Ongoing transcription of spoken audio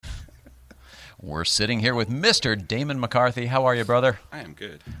We're sitting here with Mr. Damon McCarthy. How are you, brother? I am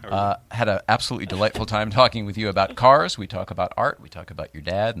good. How are you? Had an absolutely delightful time talking with you about cars. We talk about art. We talk about your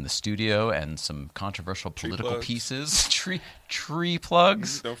dad and the studio and some controversial political pieces. Tree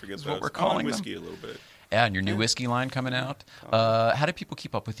plugs. Don't forget is those. what we're calling whiskey them. a little bit. Yeah, and your new whiskey line coming out. How do people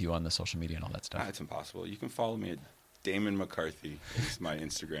keep up with you on the social media and all that stuff? It's impossible. You can follow me at Damon McCarthy. It's my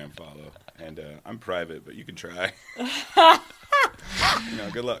Instagram follow. And I'm private, but you can try.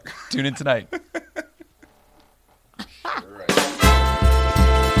 Good luck. Tune in tonight.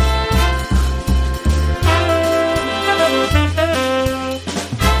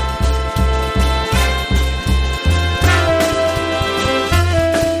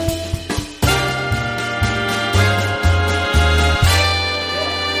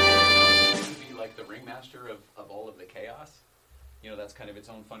 Of all of the chaos. That's kind of its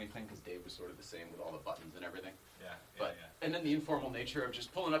own funny thing because Dave was sort of the same with all the buttons and everything. Yeah. And then the informal nature of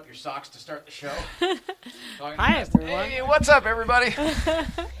just pulling up your socks to start the show. Hi, everyone. Hey, what's up, everybody?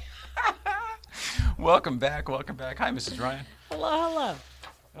 Welcome back. Hi, Mrs. Ryan. Hello.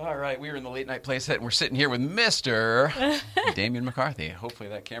 All right, we are in the late night playset, and we're sitting here with Mr. Damien McCarthy. Hopefully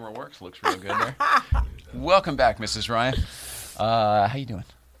that camera works. Looks real good there. Welcome back, Mrs. Ryan. How you doing?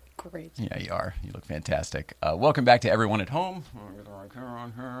 Great. Yeah, you are. You look fantastic. Welcome back to everyone at home.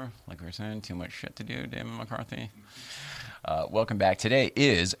 Like we were saying, too much shit to do, Damon McCarthy. Welcome back. Today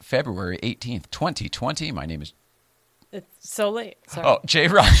is February 18th, 2020. My name is... It's so late. Sorry. Oh, Jay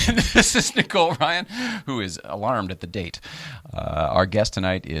Ryan. This is Nicole Ryan, who is alarmed at the date. Our guest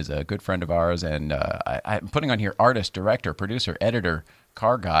tonight is a good friend of ours, and I'm putting on here artist, director, producer, editor,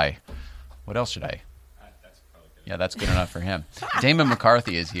 car guy. What else should I... Yeah, that's good enough for him. Damon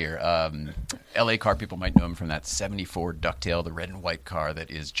McCarthy is here. L.A. car people might know him from that 74 Ducktail, the red and white car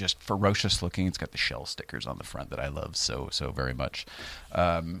that is just ferocious looking. It's got the shell stickers on the front that I love so very much.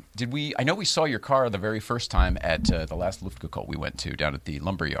 I know we saw your car the very first time at the last Luftgekalt we went to down at the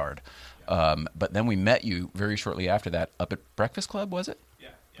lumberyard. But then we met you very shortly after that up at Breakfast Club, was it? Yeah.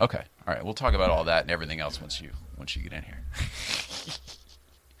 Okay. All right. We'll talk about all that and everything else once you get in here.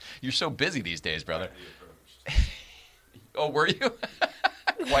 You're so busy these days, brother. Oh, were you?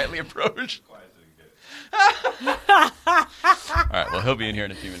 Quietly approached? All right, well, he'll be in here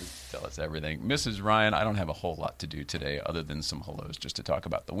in a few minutes to tell us everything. Mrs. Ryan, I don't have a whole lot to do today other than some hellos just to talk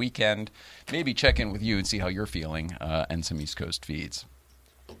about the weekend, maybe check in with you and see how you're feeling, and some East Coast feeds.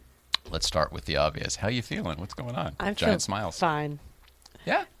 Let's start with the obvious. How you feeling? What's going on? I'm Giant smiles. Fine.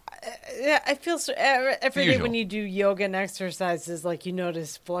 Yeah? Yeah, I feel so, every day Usual. when you do yoga and exercises, like you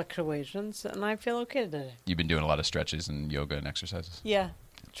notice fluctuations, and I feel okay today. You've been doing a lot of stretches and yoga and exercises? Yeah,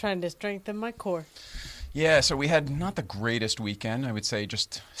 trying to strengthen my core. Yeah, so we had not the greatest weekend. I would say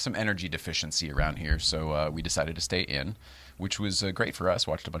just some energy deficiency around here. So we decided to stay in, which was great for us.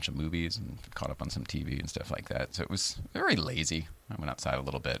 Watched a bunch of movies and caught up on some TV and stuff like that. So it was very lazy. I went outside a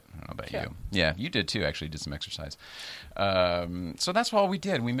little bit. I don't know about you. Yeah, you did too, actually. Did some exercise. So that's all we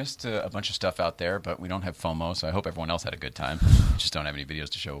did. We missed a bunch of stuff out there, but we don't have FOMO, so I hope everyone else had a good time. We just don't have any videos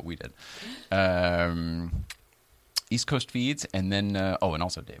to show what we did. East Coast feeds, and then, and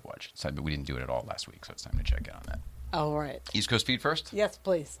also Dave Watch. So we didn't do it at all last week, so it's time to check in on that. All right. East Coast feed first? Yes,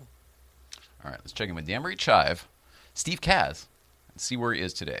 please. All right, let's check in with Damn-Marie Chive, Steve Kaz, and see where he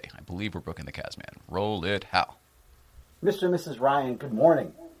is today. I believe we're booking the Kaz man. Roll it, Hal. Mr. and Mrs. Ryan, good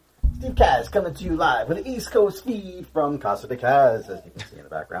morning. Steve Kaz coming to you live with the East Coast feed from Casa de Kaz, as you can see in the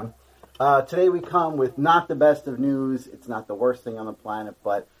background. Today we come with not the best of news. It's not the worst thing on the planet,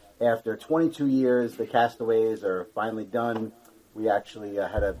 but after 22 years, the Castaways are finally done. We actually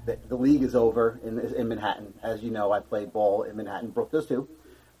the league is over in Manhattan. As you know, I played ball in Manhattan. Brooke does too.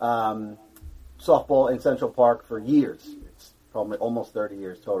 Softball in Central Park for years. It's probably almost 30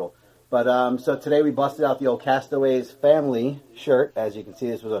 years total. But so today we busted out the old Castaways family shirt. As you can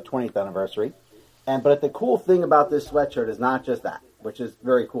see, this was our 20th anniversary. But the cool thing about this sweatshirt is not just that, which is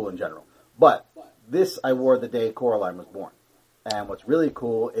very cool in general. But this I wore the day Coraline was born. And what's really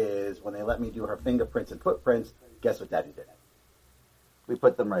cool is when they let me do her fingerprints and footprints, guess what Daddy did? We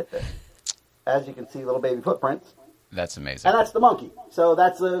put them right there. As you can see, little baby footprints. That's amazing. And that's the monkey. So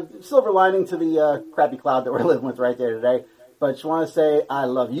that's a silver lining to the crappy cloud that we're living with right there today. But just want to say I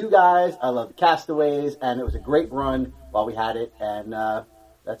love you guys. I love the Castaways. And it was a great run while we had it. And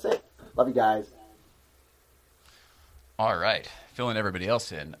that's it. Love you guys. All right. Filling everybody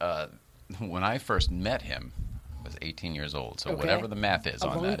else in. When I first met him, I was 18 years old. So whatever the math is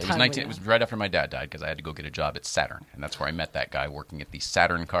on that. It was 19. It was right after my dad died because I had to go get a job at Saturn. And that's where I met that guy working at the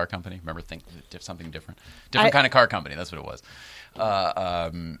Saturn car company. Remember, something different? Different kind of car company. That's what it was.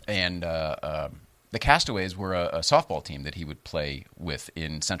 The Castaways were a softball team that he would play with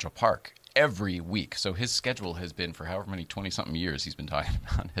in Central Park. every week. So his schedule has been, for however many 20-something years he's been talking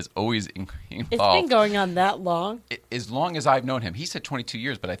about, has always It's involved. been going on that long. As long as I've known him. He said 22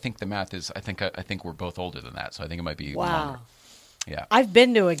 years, but I think the math is, I think we're both older than that. So I think it might be Wow. longer. Yeah. I've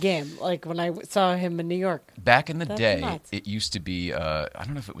been to a game, like when I saw him in New York. Back in the That's day, nuts. it used to be, I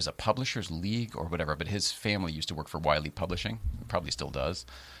don't know if it was a publisher's league or whatever, but his family used to work for Wiley Publishing. Probably still does.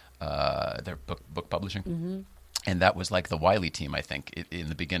 Their book publishing. Mm-hmm. And that was like the Wiley team, I think, in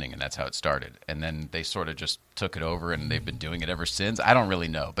the beginning, and that's how it started. And then they sort of just took it over, and they've been doing it ever since. I don't really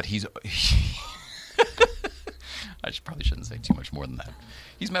know, but he's... probably shouldn't say too much more than that.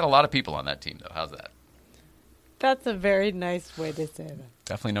 He's met a lot of people on that team, though. How's that? That's a very nice way to say that.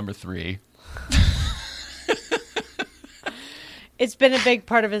 Definitely number 3. It's been a big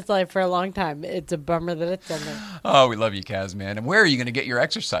part of his life for a long time. It's a bummer that it's ended. Oh, we love you, Kaz, man. And where are you going to get your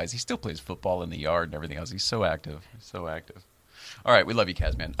exercise? He still plays football in the yard and everything else. He's so active. So active. All right, we love you,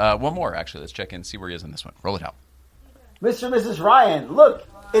 Kaz, man. One more, actually. Let's check in, see where he is in this one. Roll it out. Mr. and Mrs. Ryan, look,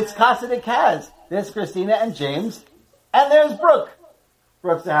 it's Casa de Kaz. There's Christina and James, and there's Brooke.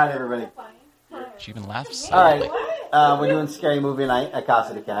 Brooke, say hi to everybody. She even laughs. All right, we're doing Scary Movie Night at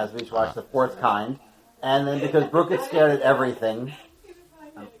Casa de Kaz. We just watched The Fourth Kind. And then because Brooke gets scared at everything,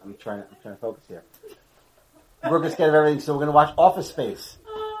 I'm trying to focus here. Brooke is scared of everything, so we're going to watch Office Space.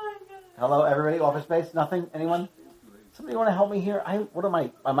 Hello, everybody. Office Space. Nothing. Anyone? Somebody want to help me here? What am I?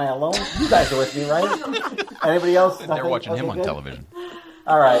 Am I alone? You guys are with me, right? Anybody else? They're Nothing? watching him Okay, on good. television.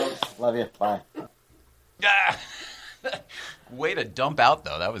 All right. Love you. Bye. Way to dump out,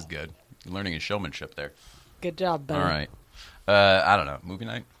 though. That was good. You're learning his showmanship there. Good job, buddy. All right. I don't know. Movie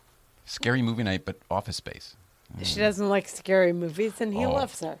night? Scary movie night, but Office Space. She doesn't like scary movies, and he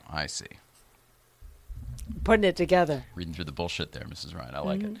loves her. I see. Putting it together. Reading through the bullshit there, Mrs. Ryan. I Mm-hmm.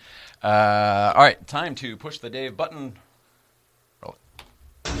 like it. All right. Time to push the Dave button. Roll it.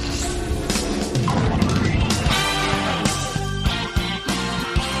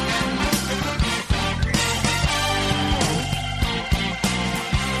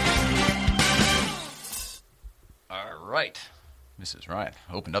 All right. Mrs. Ryan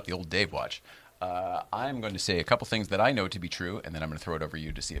opened up the old Dave watch. I'm going to say a couple things that I know to be true, and then I'm going to throw it over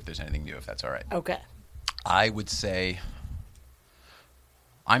you to see if there's anything new, if that's all right. Okay. I would say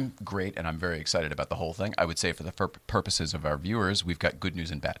I'm great, and I'm very excited about the whole thing. I would say for the purposes of our viewers, we've got good news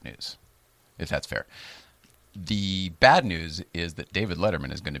and bad news, if that's fair. The bad news is that David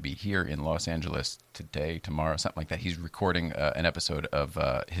Letterman is going to be here in Los Angeles today, tomorrow, something like that. He's recording an episode of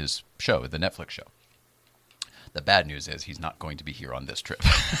his show, the Netflix show. The bad news is he's not going to be here on this trip.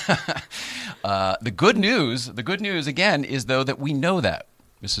 The good news again is though that we know that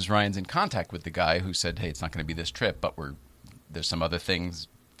Mrs. Ryan's in contact with the guy who said, "Hey, it's not going to be this trip, but there's some other things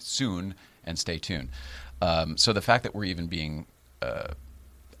soon, and stay tuned." So the fact that we're even being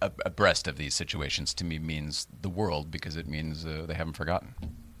abreast of these situations to me means the world, because it means they haven't forgotten.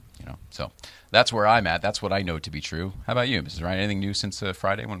 So that's where I'm at. That's what I know to be true. How about you, Mrs. Ryan? Anything new since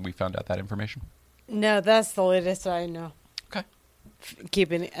Friday when we found out that information? No, that's the latest I know. Okay.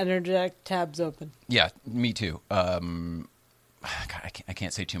 Keeping energetic tabs open. Yeah, me too. God, I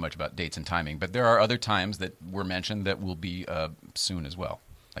can't say too much about dates and timing, but there are other times that were mentioned that will be soon as well,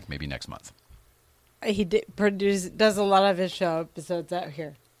 like maybe next month. He does a lot of his show episodes out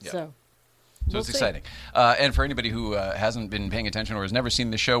here. Yeah. So So it's exciting. And for anybody who hasn't been paying attention or has never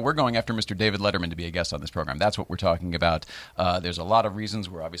seen the show, we're going after Mr. David Letterman to be a guest on this program. That's what we're talking about. There's a lot of reasons.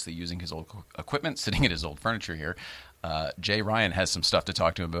 We're obviously using his old equipment, sitting at his old furniture here. Jay Ryan has some stuff to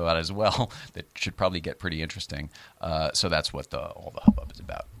talk to him about as well that should probably get pretty interesting. So that's what all the hubbub is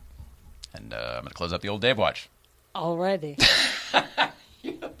about. And I'm going to close up the old Dave Watch. already.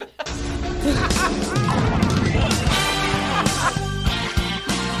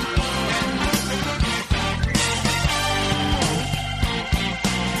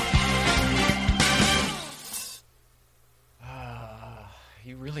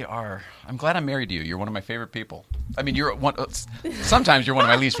 You really are. I'm glad I'm married to you. You're one of my favorite people. I mean, sometimes you're one of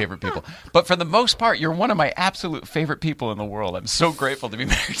my least favorite people. But for the most part, you're one of my absolute favorite people in the world. I'm so grateful to be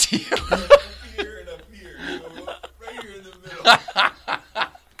married to you. Here and up here, right here in the middle.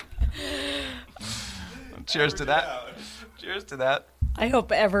 Cheers to that. Cheers to that. I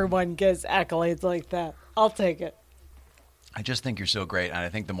hope everyone gets accolades like that. I'll take it. I just think you're so great, and I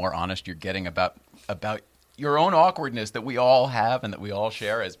think the more honest you're getting about your own awkwardness that we all have and that we all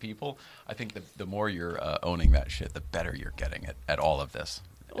share as people, I think the more you're owning that shit, the better you're getting at all of this.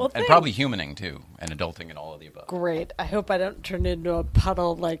 Well, and thanks. probably humaning, too, and adulting and all of the above. Great. I hope I don't turn into a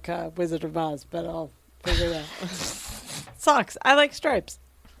puddle like Wizard of Oz, but I'll figure it out. Socks. I like stripes.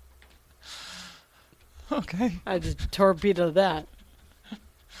 Okay. I just torpedo that.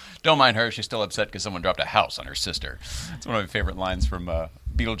 Don't mind her. She's still upset because someone dropped a house on her sister. It's one of my favorite lines from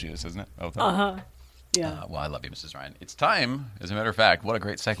Beetlejuice, isn't it? Yeah. Well, I love you, Mrs. Ryan. It's time, as a matter of fact. What a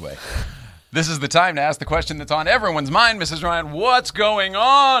great segue. This is the time to ask the question that's on everyone's mind, Mrs. Ryan. What's going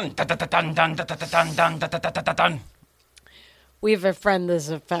on? We have a friend this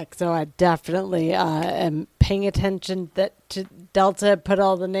affects, so I definitely am paying attention that Delta put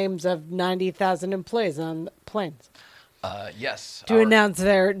all the names of 90,000 employees on planes Yes. to announce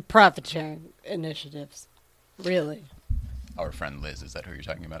their profit sharing initiatives. Really? Our friend Liz, is that who you're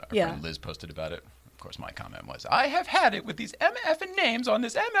talking about? Our Yeah. friend Liz posted about it. Of course, my comment was, I have had it with these MFing names on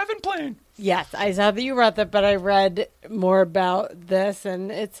this MFing plane. Yes, I saw that you wrote that, but I read more about this,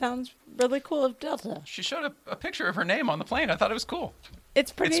 and it sounds really cool of Delta. She showed a picture of her name on the plane. I thought it was cool.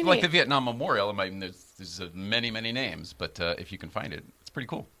 It's pretty It's neat. like the Vietnam Memorial. I mean, there's many, many names, but if you can find it, it's pretty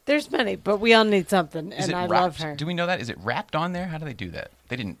cool. There's many, but we all need something, Is and it I wrapped? love her. Do we know that? Is it wrapped on there? How do they do that?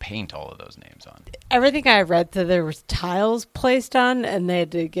 They didn't paint all of those names on. Everything I read, so there was tiles placed on, and they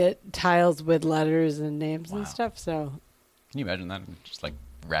had to get tiles with letters and names Wow. and stuff. So Can you imagine that? Just like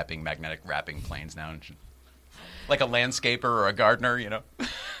magnetic wrapping planes now. Like a landscaper or a gardener, you know?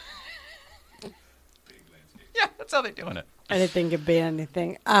 Yeah, that's how they're doing it. anything could be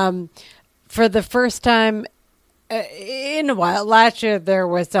anything. For the first time in a while, last year there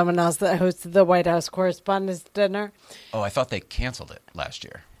was someone else that hosted the White House Correspondents' Dinner. Oh, I thought they canceled it last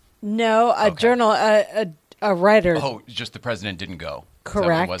year. No, a journal, a writer. Oh, just the president didn't go. Is that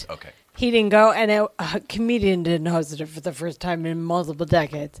Correct. what it was? Okay. He didn't go, and a comedian didn't host it for the first time in multiple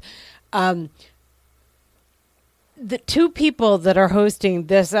decades. The two people that are hosting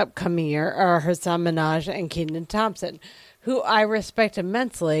this upcoming year are Hassan Minaj and Kenan Thompson, who I respect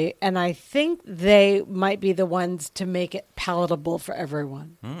immensely, and I think they might be the ones to make it palatable for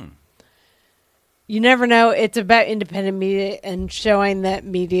everyone. You never know. It's about independent media and showing that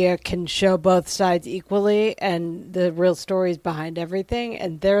media can show both sides equally and the real stories behind everything,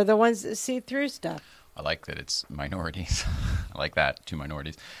 and they're the ones that see through stuff. I like that it's minorities. I like that, two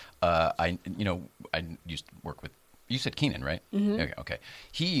minorities. I used to work with, you said Keenan, right? Mm-hmm. Okay.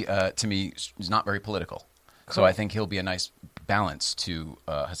 He, to me, is not very political. Cool. So I think he'll be a nice balance to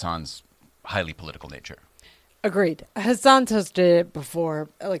Hassan's highly political nature. Agreed. Hassan's hosted it before,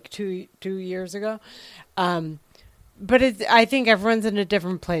 like two years ago. But I think everyone's in a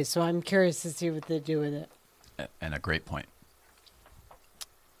different place, so I'm curious to see what they do with it. And a great point.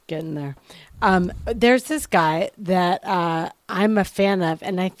 Getting there. There's this guy that I'm a fan of,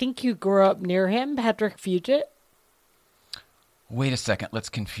 and I think you grew up near him, Patrick Fugit. Wait a second. Let's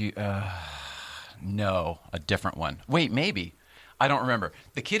confuse. No, a different one. Wait, maybe. I don't remember.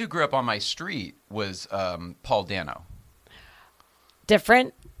 The kid who grew up on my street was Paul Dano.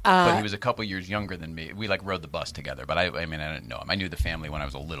 Different. But he was a couple years younger than me. We rode the bus together. But I mean, I didn't know him. I knew the family when I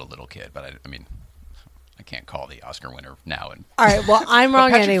was a little kid. But I can't call the Oscar winner now. And All right. Well, I'm wrong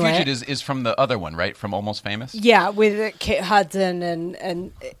Patrick anyway. Fugit is from the other one, right? From Almost Famous. Yeah, with Kate Hudson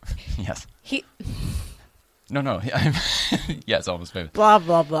and Yes. he No. Yes, Almost Famous. blah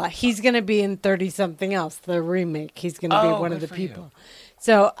blah blah. He's going to be in 30-something else, the remake. He's going to be one of good the for you. people.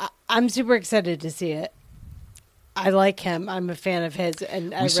 So I'm super excited to see it. I like him. I'm a fan of his.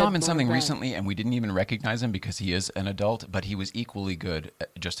 And We saw him in something recently, and we didn't even recognize him because he is an adult. But he was equally good,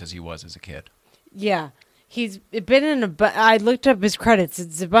 just as he was as a kid. Yeah. He's been in I looked up his credits.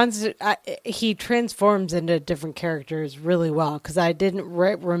 It's a bunch. He transforms into different characters really well because I didn't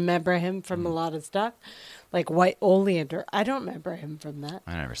remember him from a lot of stuff, like White Oleander. I don't remember him from that.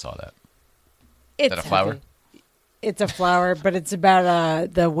 I never saw that. It's that a flower? heavy. It's a flower, but it's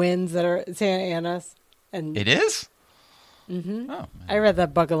about the winds that are Santa Ana's. And It is? Mm-hmm. Oh, I read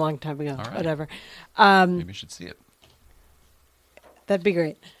that book a long time ago. All right. Whatever. maybe you should see it. That'd be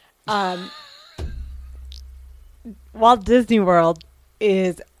great. Walt Disney World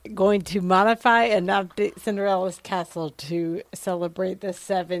is going to modify and update Cinderella's castle to celebrate the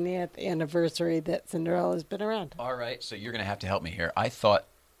 70th anniversary that Cinderella's been around. All right, so you're going to have to help me here. I thought,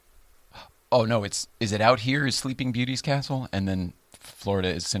 oh no, is it out here is Sleeping Beauty's castle, and then Florida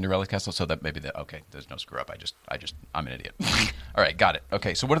is Cinderella's castle? So that maybe okay, there's no screw up. I'm an idiot. All right, got it.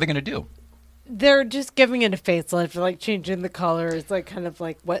 Okay, so what are they going to do? They're just giving it a facelift, like changing the colors, like kind of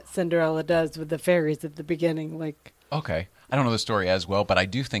like what Cinderella does with the fairies at the beginning. Like, Okay, I don't know the story as well, but I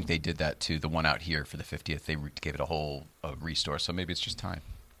do think they did that to the one out here for the 50th. They gave it a whole restore, so maybe it's just time.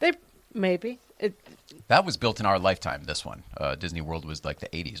 maybe it. That was built in our lifetime. This one, Disney World, was like the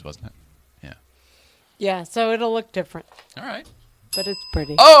 80s, wasn't it? Yeah. Yeah, so it'll look different, All right. but it's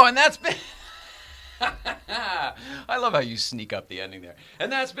pretty. Oh, and that's been. I love how you sneak up the ending there. And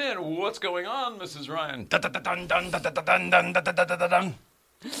that's been What's Going On, Mrs. Ryan. Dun, dun, dun, dun, dun, dun, dun, dun, dun, dun, dun, dun.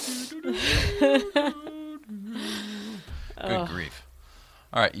 Good grief.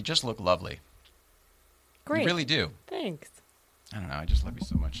 All right, you just look lovely. Great. You really do. Thanks. I don't know. I just love you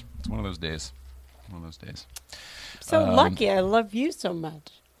so much. It's one of those days. One of those days. So lucky. I love you so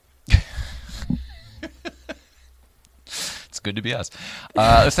much. It's good to be us.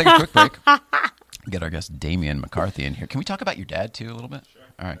 Let's take a quick break. Get our guest Damian McCarthy in here. Can we talk about your dad too a little bit? Sure.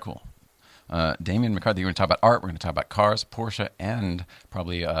 All right, cool. Damian McCarthy, we're going to talk about art. We're going to talk about cars, Porsche, and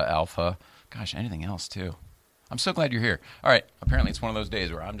probably Alpha. Gosh, anything else too. I'm so glad you're here. All right, apparently it's one of those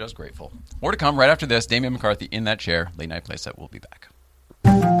days where I'm just grateful. More to come right after this. Damian McCarthy in that chair. Late Night Playset. We'll be back.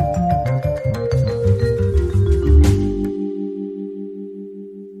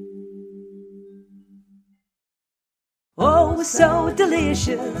 Oh, it's so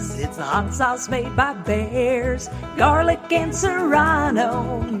delicious. It's a hot sauce made by Bears. Garlic and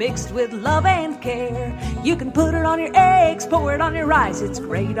serrano mixed with love and care. You can put it on your eggs, pour it on your rice. It's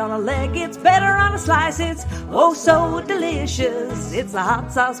great on a leg, it's better on a slice. It's oh so delicious. It's a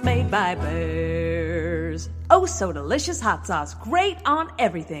hot sauce made by Bears. Oh, so delicious hot sauce. Great on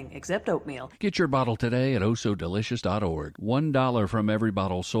everything except oatmeal. Get your bottle today at ohsodelicious.org. $1 from every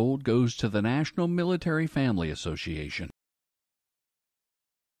bottle sold goes to the National Military Family Association.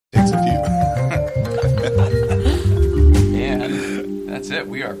 Takes a few. And that's it.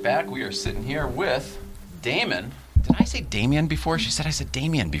 We are back. We are sitting here with Damon. Did I say Damian before? She said I said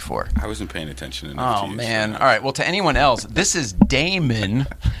Damian before. I wasn't paying attention enough Oh, to you. man. All right. Well, to anyone else, this is Damon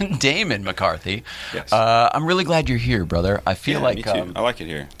McCarthy. Yes. I'm really glad you're here, brother. I feel Yeah, like me too. I like it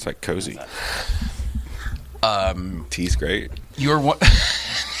here. It's like cozy. Tea's great. you're one.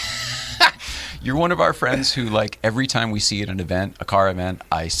 You're one of our friends who, like, every time we see at an event, a car event,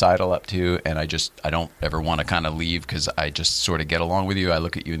 I sidle up to, and I don't ever want to kind of leave because I just sort of get along with you. I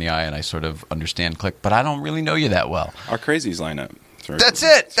look at you in the eye and I sort of understand, click, but I don't really know you that well. Our crazies line up. That's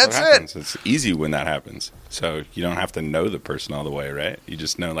it. That's what happens. It's easy when that happens. So you don't have to know the person all the way, right? You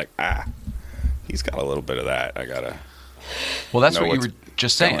just know, like, he's got a little bit of that. I got to Well, that's know what you what's were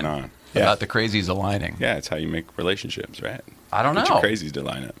just saying going on. about the crazies aligning. Yeah, it's how you make relationships, right? I don't Get know. your crazies to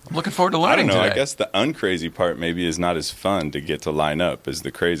line up. I'm looking forward to I learning don't know. today. I guess the uncrazy part maybe is not as fun to get to line up as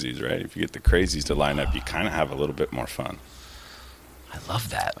the crazies, right? If you get the crazies to line up, you kind of have a little bit more fun. I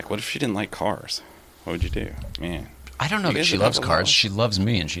love that. Like, what if she didn't like cars? What would you do? Man. I don't know You that guys she would loves have a cars. lot. She loves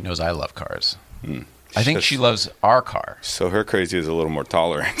me, and she knows I love cars. I think Just- she loves our car. So her crazy is a little more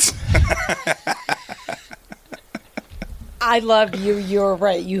tolerance. I love you. You're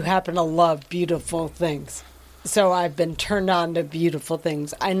right. You happen to love beautiful things. So I've been turned on to beautiful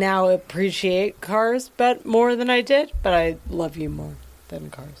things. I now appreciate cars but more than I did, but I love you more than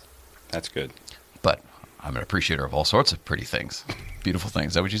cars. That's good. But I'm an appreciator of all sorts of pretty things. Beautiful things.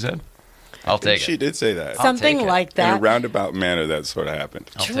 Is that what you said? I'll take She it. did say that. Something take it. like In a that. roundabout manner, that sort of happened.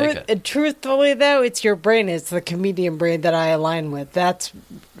 I'll take it. Truthfully, though, it's your brain. It's the comedian brain that I align with. That's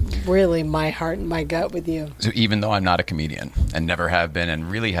really my heart and my gut with you. So even though I'm not a comedian and never have been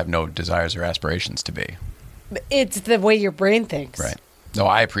and really have no desires or aspirations to be. It's the way your brain thinks. Right. No,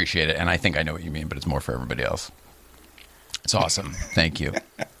 I appreciate it, and I think I know what you mean, but it's more for everybody else. It's awesome. Thank you.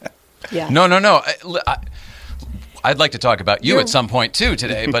 Yeah. No. I'd like to talk about you at some point, too,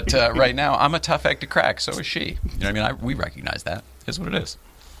 today, but right now, I'm a tough egg to crack. So is she. You know what I mean? We recognize that. It's what it is.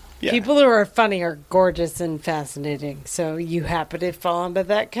 Yeah. People who are funny are gorgeous and fascinating. So you happen to fall into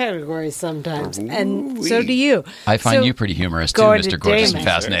that category sometimes. And so do you. I find So you pretty humorous, too, going to Mr. Gorgeous and Damon.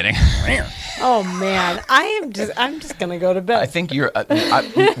 Fascinating. Oh, man. I'm just going to go to bed. I think you're.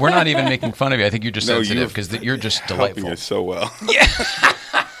 We're not even making fun of you. I think you're just No, sensitive you're because you're just Helping delightful. us so well.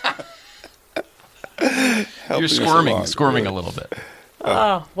 You're squirming a little bit.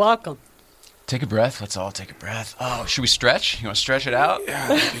 Oh, welcome. Take a breath. Let's all take a breath. Oh, should we stretch? You want to stretch it out? Yeah,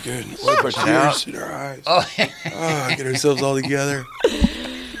 that'd be good. Wipe our tears in our eyes. Oh, Get ourselves all together.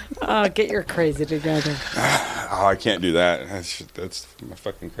 Oh, get your crazy together. Oh, I can't do that. That's my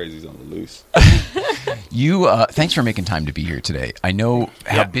fucking crazies on the loose. you. Thanks for making time to be here today. I know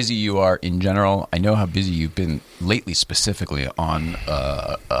how busy you are in general. I know how busy you've been lately, specifically on.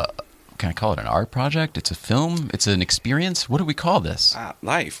 Can I call it an art project? It's a film. It's an experience. What do we call this?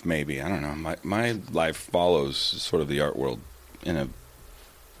 Life, maybe. I don't know. My life follows sort of the art world in a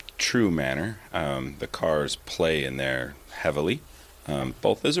true manner. The cars play in there heavily,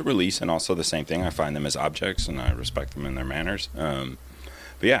 both as a release and also the same thing. I find them as objects, and I respect them in their manners. But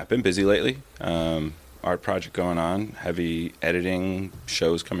yeah, I've been busy lately. Art project going on, heavy editing,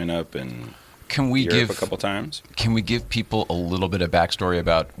 shows coming up, and Can we Europe give a couple times. Can we give people a little bit of backstory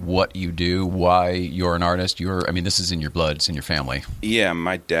about what you do, why you're an artist? This is in your blood. It's in your family. Yeah,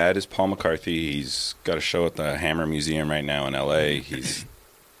 my dad is Paul McCarthy. He's got a show at the Hammer Museum right now in L.A. He's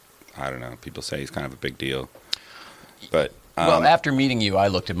I don't know. People say he's kind of a big deal. But well, after meeting you, I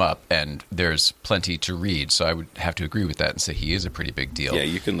looked him up, and there's plenty to read, so I would have to agree with that and say he is a pretty big deal. yeah,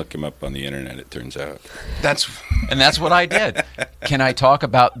 you can look him up on the internet, it turns out. That's what I did. Can I talk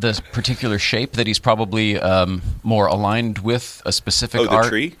about the particular shape that he's probably more aligned with a specific The art?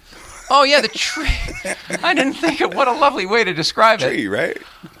 tree? Oh, yeah, the tree. I didn't think of what a lovely way to describe it. Tree, right?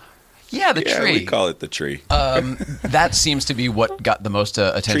 Yeah, the Yeah, tree. we call it the tree. That seems to be what got the most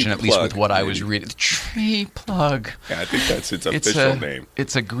attention, Tree at least with plug, what I was maybe. reading. The tree plug. Yeah, I think that's its It's official a name.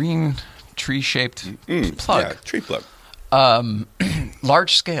 It's a green tree-shaped plug. Yeah, tree plug.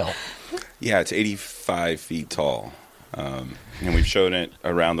 Large scale. Yeah, it's 85 feet tall. And we've shown it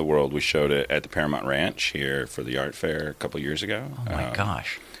around the world. We showed it at the Paramount Ranch here for the art fair a couple years ago. Oh, my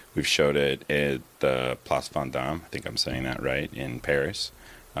gosh. We've showed it at the Place Vendôme, I think I'm saying that right, in Paris,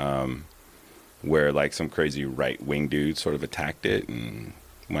 where like some crazy right-wing dude sort of attacked it and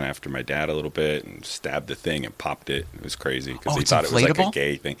went after my dad a little bit and stabbed the thing and popped it. It was crazy because Oh, he it's thought it was like a inflatable?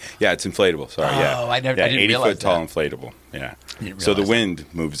 gay thing. Yeah, it's inflatable. Sorry, yeah. Oh, I didn't 80 realize foot tall that. inflatable. Yeah. didn't So the realize wind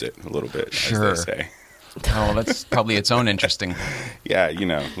moves it a little bit, Sure. as they say. Oh, that's probably its own interesting. Yeah,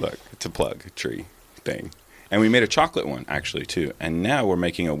 look, it's a plug, a tree thing. And we made a chocolate one, actually, too. And now we're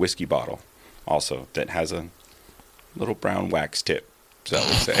making a whiskey bottle also that has a little brown wax tip, so I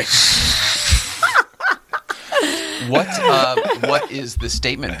would say. What is the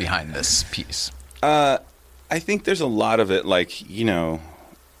statement behind this piece? I think there's a lot of it, like,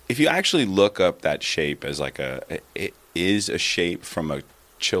 if you actually look up that shape as like it is a shape from a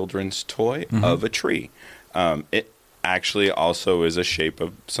children's toy of a tree. It actually also is a shape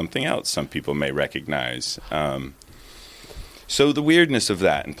of something else some people may recognize. So the weirdness of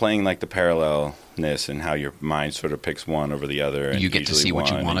that and playing like the parallelness and how your mind sort of picks one over the other. And You get to usually see what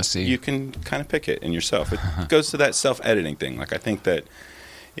you one, wanna and see. You can kind of pick it in yourself. It goes to that self-editing thing. Like I think that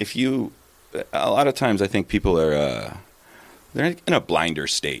a lot of times I think people are, they're in a blinder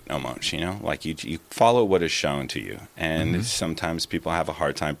state almost, like you follow what is shown to you. And sometimes people have a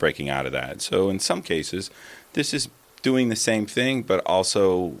hard time breaking out of that. So in some cases, this is doing the same thing, but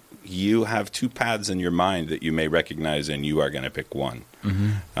also you have two paths in your mind that you may recognize and you are going to pick one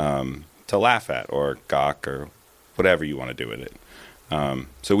to laugh at or gawk or whatever you want to do with it.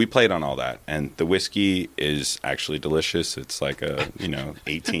 So we played on all that, and the whiskey is actually delicious. It's like a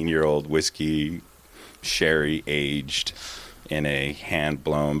 18-year-old whiskey, sherry aged in a hand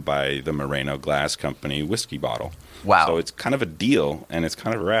blown by the Moreno Glass Company whiskey bottle. Wow! So it's kind of a deal, and it's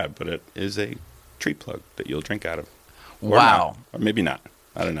kind of rad, but it is a tree plug that you'll drink out of. Or Wow! not, or maybe not.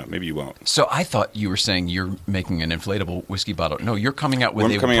 I don't know. Maybe you won't. So I thought you were saying you're making an inflatable whiskey bottle. No, you're coming out with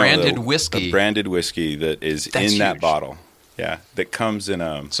We're a coming out with branded whiskey. a branded whiskey that is That's in that huge. bottle. Yeah, that comes in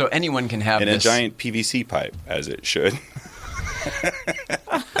So anyone can have a this. giant PVC pipe, as it should.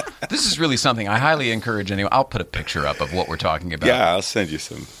 This is really something I highly encourage anyone. I'll put a picture up of what we're talking about. Yeah, I'll send you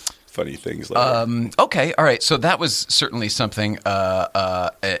some funny things later. Okay. All right. So that was certainly something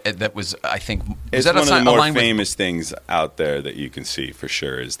that was, I think, It's that one of the more aligned with- famous things out there that you can see for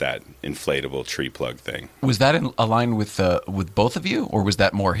sure is that inflatable tree plug thing. Was that aligned with both of you, or was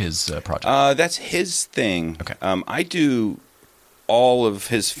that more his project? That's his thing. Okay. I do all of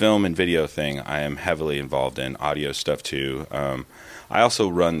his film and video thing. I am heavily involved in audio stuff too. I also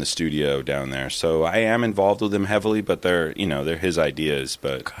run the studio down there, so I am involved with him heavily. But they're his ideas.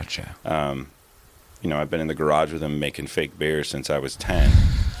 But Gotcha. I've been in the garage with him making fake beer since I was 10.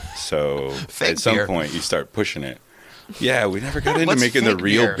 So Fake at some beer? point you start pushing it. Yeah, we never got into What's making the fake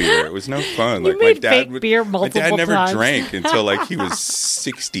real beer? beer. It was no fun. You Like my made dad fake beer my dad multiple never times. drank until like he was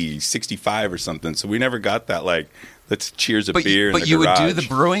 60, 65 or something. So we never got that like let's cheers a beer in but the you garage. would do the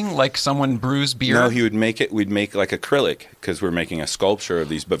brewing like someone brews beer. No, he would make it. We'd make like acrylic because we're making a sculpture of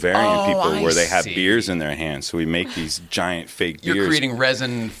these Bavarian Oh, people I where they have see. beers in their hands. So we make these giant fake You're beers. creating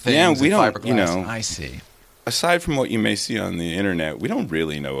resin things. Yeah, we and don't, fiberglass. I see. Aside from what you may see on the internet, we don't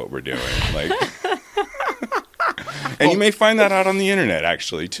really know what we're doing. Like, and you may find that out on the internet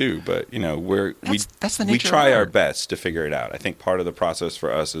actually too. But That's the we nature of try our art. best to figure it out. I think part of the process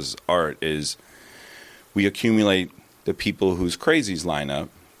for us as art is we accumulate the people whose crazies line up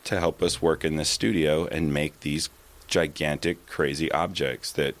to help us work in this studio and make these gigantic, crazy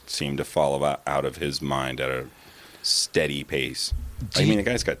objects that seem to fall out of his mind at a steady pace. The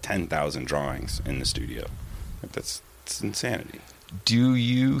guy's got 10,000 drawings in the studio. It's insanity. Do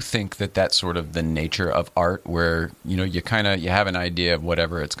you think that that's sort of the nature of art, where you have an idea of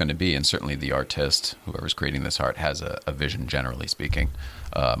whatever it's going to be, and certainly the artist, whoever's creating this art, has a vision, generally speaking,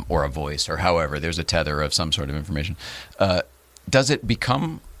 or a voice, or however, there's a tether of some sort of information. Does it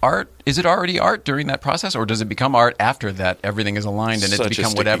become art? Is it already art during that process, or does it become art after that everything is aligned and it's Such a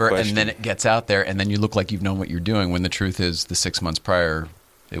become sticky whatever, question. and then it gets out there, and then you look like you've known what you're doing when the truth is the 6 months prior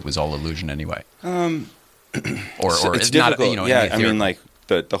it was all illusion anyway? Or it's not, difficult. you know, Yeah, any I mean, theory. like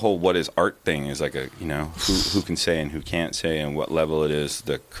the whole what is art thing is like a, you know, who can say and who can't say and what level it is,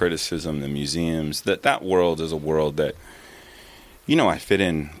 the criticism, the museums, that world is a world that, you know, I fit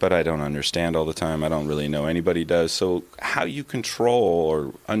in, but I don't understand all the time. I don't really know anybody does. So how you control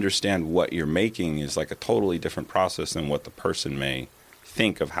or understand what you're making is like a totally different process than what the person may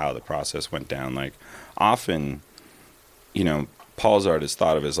think of how the process went down. Like often, you know, Paul's art is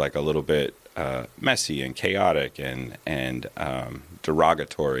thought of as like a little bit messy and chaotic and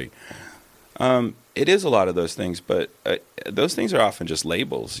derogatory. It is a lot of those things, but those things are often just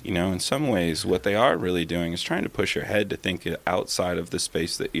labels. You know, in some ways, what they are really doing is trying to push your head to think outside of the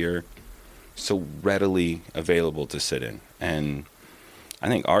space that you're so readily available to sit in. And I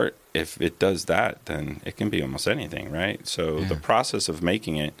think art, if it does that, then it can be almost anything, right? So the process of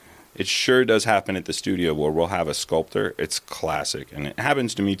making it, it sure does happen at the studio where we'll have a sculptor. It's classic. And it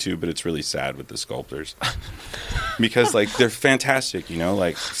happens to me too, but it's really sad with the sculptors. Because, like, they're fantastic, you know?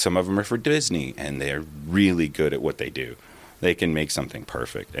 Like, some of them are for Disney, and they're really good at what they do. They can make something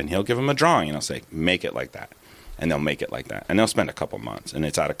perfect. And he'll give them a drawing, and he'll say, make it like that. And they'll make it like that. And they'll spend a couple months, and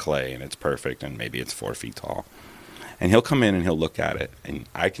it's out of clay, and it's perfect, and maybe it's 4 feet tall. And he'll come in and he'll look at it, and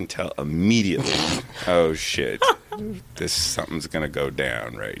I can tell immediately, oh, shit, something's going to go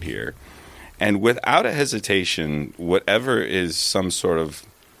down right here. And without a hesitation, whatever is some sort of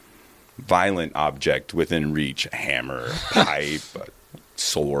violent object within reach, a hammer, a pipe, a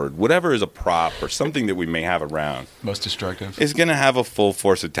sword, whatever is a prop or something that we may have around, most destructive, is going to have a full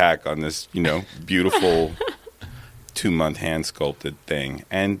force attack on this, you know, beautiful 2-month hand sculpted thing.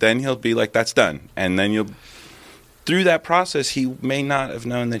 And then he'll be like, that's done. And then through that process, he may not have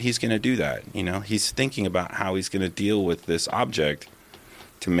known that he's going to do that. You know, he's thinking about how he's going to deal with this object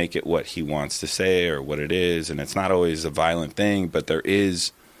to make it what he wants to say or what it is. And it's not always a violent thing, but there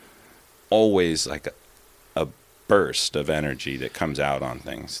is always like a burst of energy that comes out on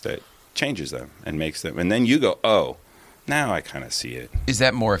things that changes them and makes them. And then you go, oh, now I kind of see it. Is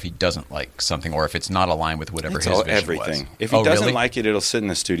that more if he doesn't like something, or if it's not aligned with whatever It's his all, vision everything. was? If he doesn't really? like it, it'll sit in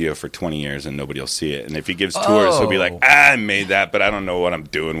the studio for 20 years and nobody will see it. And if he gives tours, he'll be like, I made that, but I don't know what I'm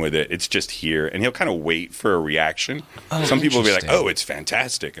doing with it. It's just here. And he'll kind of wait for a reaction. Some people will be like, interesting. oh, it's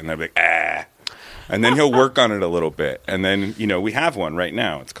fantastic. And they'll be like, And then he'll work on it a little bit. And then, you know, we have one right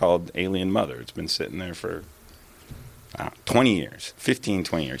now. It's called Alien Mother. It's been sitting there for 20 years, 15,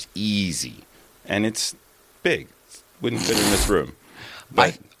 20 years. Easy. And it's big. Wouldn't fit in this room.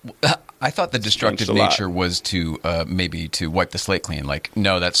 But I thought the destructive changed a lot. nature was to maybe to wipe the slate clean. Like,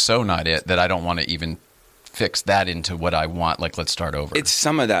 no, that's so not it, that I don't want to even fix that into what I want. Like, let's start over. It's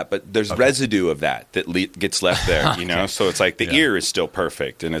some of that, but there's residue of that gets left there, you know? So it's like the ear is still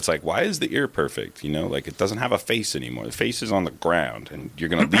perfect. And it's like, why is the ear perfect? You know, like it doesn't have a face anymore. The face is on the ground, and you're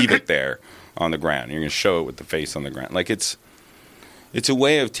going to leave it there on the ground. You're going to show it with the face on the ground. Like it's a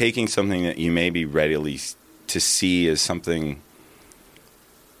way of taking something that you may be readily to see as something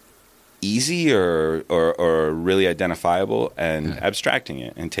easy or really identifiable and abstracting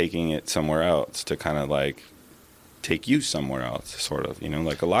it and taking it somewhere else to kind of like take you somewhere else, sort of, you know,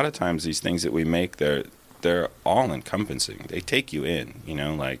 like a lot of times these things that we make, they're all encompassing. They take you in, you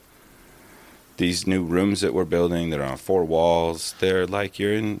know, like these new rooms that we're building that are on 4 walls. They're like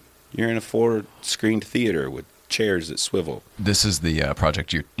you're in a 4-screened theater with chairs that swivel. This is the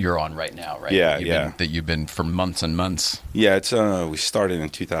project you're on right now, right? Yeah, that you've been for months and months. Yeah, it's we started in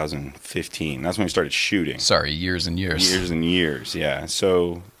 2015. That's when we started shooting. Sorry, years and years. Years and years, yeah.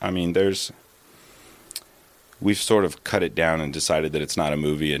 So, I mean, we've sort of cut it down and decided that it's not a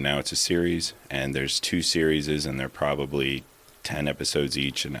movie and now it's a series. And there's 2 series and they're probably 10 episodes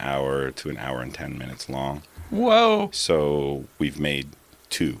each, an hour to an hour and 10 minutes long. Whoa. So we've made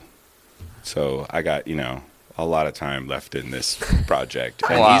 2. So I got, you know, a lot of time left in this project.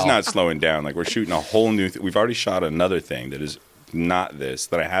 And Wow. he's not slowing down. Like, we're shooting a whole new we've already shot another thing that is not this,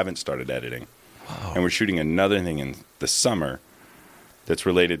 that I haven't started editing. Wow. And we're shooting another thing in the summer that's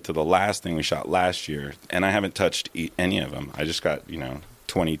related to the last thing we shot last year. And I haven't touched any of them. I just got, you know,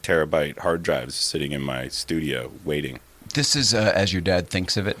 20 terabyte hard drives sitting in my studio waiting. This is as your dad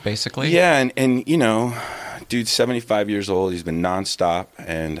thinks of it, basically? Yeah, and you know, dude's 75 years old. He's been nonstop,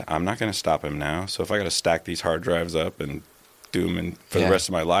 and I'm not going to stop him now. So if I got to stack these hard drives up and do them for the rest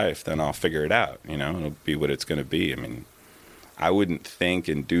of my life, then I'll figure it out. You know, it'll be what it's going to be. I mean, I wouldn't think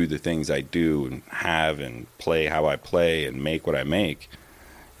and do the things I do and have and play how I play and make what I make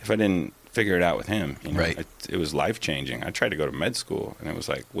if I didn't figure it out with him. You know? Right. It was life-changing. I tried to go to med school, and it was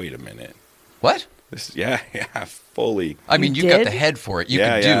like, wait a minute. What? Yeah, fully. I mean, You you got did? the head for it. You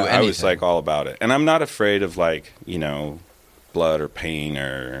yeah, could do yeah. anything. I was like all about it. And I'm not afraid of like, blood or pain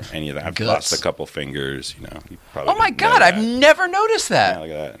or any of that. I've Guts. lost a couple fingers, You probably Oh my didn't know God, I've that. never noticed that. Yeah,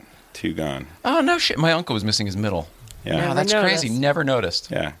 look at that. 2 gone. Oh, no shit. My uncle was missing his middle. Yeah. Wow, Never that's crazy. noticed. Never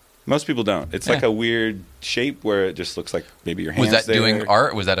noticed. Yeah. Most people don't. It's like Yeah. a weird shape where it just looks like maybe your hands Was that there. doing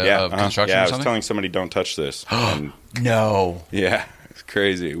art? Was that a construction yeah, or I was something? telling somebody don't touch this. And No. yeah, it's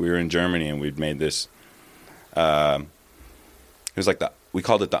crazy. We were in Germany and we'd made this. It was like we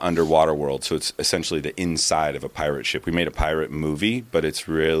called it the underwater world. So it's essentially the inside of a pirate ship. We made a pirate movie, but it's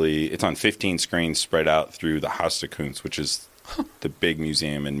on 15 screens spread out through the Haustkunst, which is the big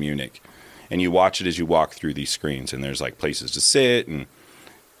museum in Munich. And you watch it as you walk through these screens, and there's like places to sit, and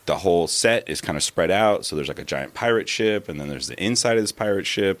the whole set is kind of spread out. So there's like a giant pirate ship, and then there's the inside of this pirate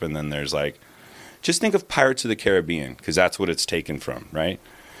ship, and then there's like, just think of Pirates of the Caribbean, because that's what it's taken from, right?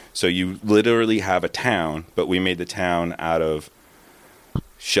 So you literally have a town, but we made the town out of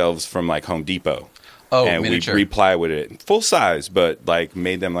shelves from like Home Depot. Oh, and miniature. we replywood it full size, but like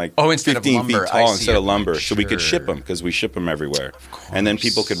made them like instead of 15 lumber. feet I tall see instead it. of lumber, so we could ship Sure. them because we ship them everywhere. And then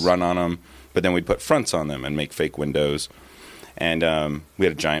people could run on them, but then we'd put fronts on them and make fake windows. And we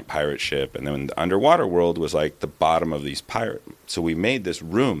had a giant pirate ship, and then the underwater world was like the bottom of these pirate. So we made this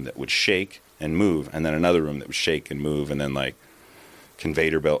room that would shake and move, and then another room that would shake and move, and then like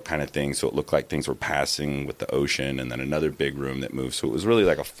conveyor belt kind of thing, so it looked like things were passing with the ocean, and then another big room that moved. So it was really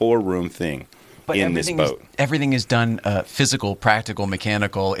like a 4-room thing in this boat. Everything is done physical, practical,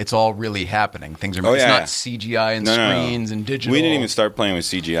 mechanical. It's all really happening. Things are. Oh, it's yeah. not CGI and No. screens and digital. We didn't even start playing with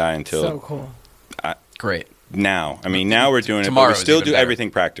CGI until So cool. Great. now. I mean, now we're doing it, but Tomorrow we is still even do better.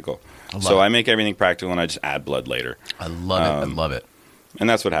 everything practical. love So it. I make everything practical, and I just add blood later. I love it. I love it. And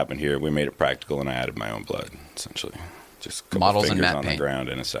that's what happened here. We made it practical, and I added my own blood, essentially. Just a couple Models and fingers matte on paint. the ground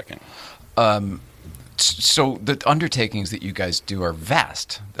in a second. So the undertakings that you guys do are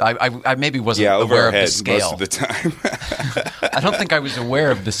vast. I maybe wasn't Yeah, over aware our of the heads scale. most of the time. I don't think I was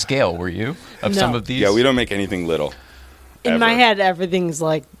aware of the scale. Were you of some No. of these? Yeah, we don't make anything little. In my ever. head, everything's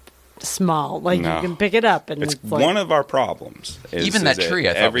like small. Like No. you can pick it up, and It's it's like, one of our problems. Even that tree,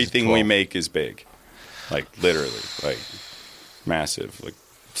 I thought was everything we 12. make is big, like literally, like massive, like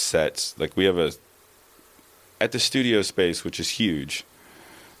sets. Like we have at the studio space, which is huge.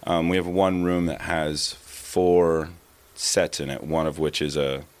 We have one room that has 4 sets in it. One of which is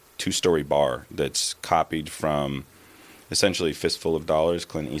a 2-story bar that's copied from essentially Fistful of Dollars,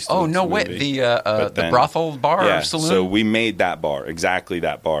 Clint Eastwood's Oh no way! movie. The then- brothel bar Yeah, or saloon. so we made that bar, exactly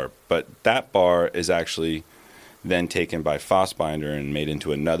that bar. But that bar is actually then taken by Fassbinder and made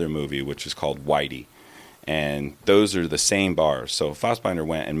into another movie, which is called Whitey. And those are the same bars. So Fassbinder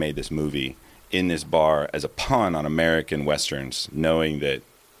went and made this movie in this bar as a pun on American Westerns, knowing that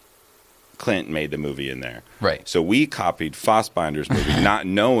Clint made the movie in there. Right. So we copied Fassbinder's movie, not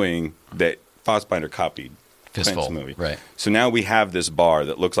knowing that Fassbinder copied Fistful, Clint's movie. right. So now we have this bar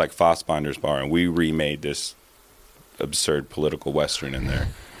that looks like Fassbinder's bar, and we remade this absurd political Western in there.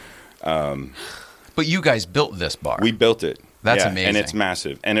 But you guys built this bar. We built it. That's Yeah, amazing. And it's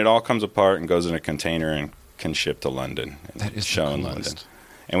massive. And it all comes apart and goes in a container and can ship to London. And That is the show in coolest. London.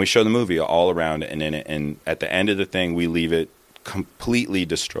 And we show the movie all around it and in it. And at the end of the thing, we leave it completely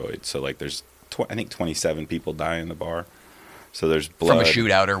destroyed. So, like, there's, I think, 27 people die in the bar. So there's blood. from a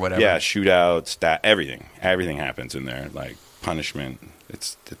shootout or whatever. Yeah, shootouts, everything. Everything happens in there. Like, punishment.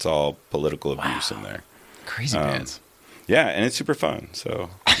 It's all political abuse in there. Crazy bands. Yeah, and it's super fun. So,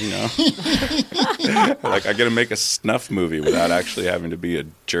 like I get to make a snuff movie without actually having to be a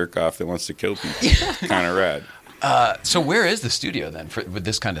jerk off that wants to kill people. Kind of rad. So where is the studio then with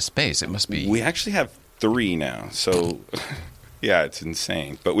this kind of space? It must be. We actually have 3 now. So, yeah, it's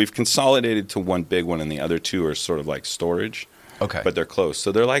insane. But we've consolidated to one big one, and the other 2 are sort of like storage. Okay. But they're close.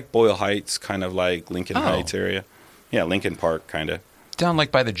 So they're like Boyle Heights, kind of like Lincoln Oh. Heights area. Yeah, Lincoln Park, kind of. down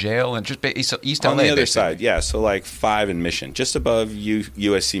like by the jail and just East On LA. the other basically. side, yeah. So like 5 and Mission, just above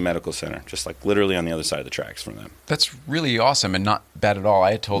USC Medical Center, just like literally on the other side of the tracks from them. That's really awesome and not bad at all.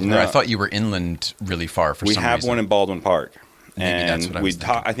 I had told her No. I thought you were inland really far for We some have reason. one in Baldwin Park, Maybe and that's what I was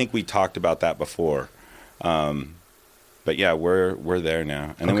thinking. I think we talked about that before. But yeah, we're there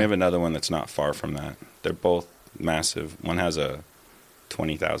now, and then we have another one that's not far from that. They're both massive. One has a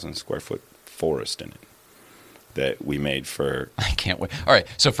 20,000 square foot forest in it. that we made for. I can't wait. All right.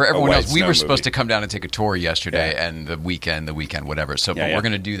 So for everyone white else, we snow were supposed movie. to come down and take a tour yesterday Yeah. and the weekend, whatever. So Yeah, but yeah. we're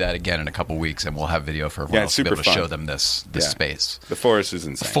going to do that again in a couple weeks, and we'll have video for everyone Yeah, else it's to be able super to fun. show them this Yeah. space. The forest is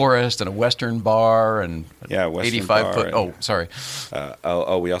insane. Forest and a Western bar and Yeah, Western 85 bar foot. and- Oh, sorry.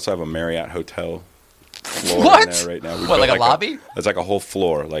 We also have a Marriott hotel floor What? in there right now. We What, built like a lobby? It's like a whole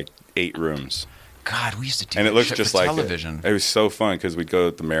floor, like 8 rooms. God, we used to do And it that looks shit just for like television. It was so fun because we'd go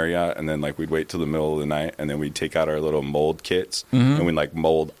to the Marriott and then like we'd wait till the middle of the night and then we'd take out our little mold kits and we'd like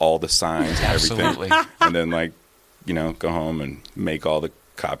mold all the signs and Absolutely. everything. And then like, go home and make all the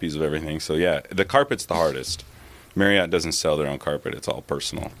copies of everything. So yeah, the carpet's the hardest. Marriott doesn't sell their own carpet. It's all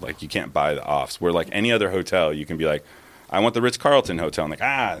personal. Like you can't buy the offs. Where like any other hotel, you can be like, I want the Ritz-Carlton hotel. I'm like,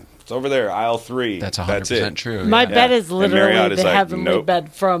 it's over there, aisle 3. That's 100% it. true. My yeah. bed is And literally Marriott is the like, heavenly nope.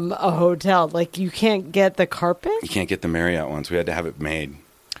 bed from a hotel. Like, you can't get the carpet? You can't get the Marriott ones. We had to have it made.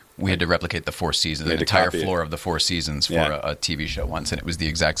 We had to replicate the Four Seasons, We an had to entire copy it. floor of the Four Seasons for Yeah. a TV show once, and it was the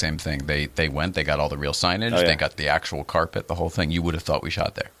exact same thing. They got all the real signage, Oh, yeah. they got the actual carpet, the whole thing. You would have thought we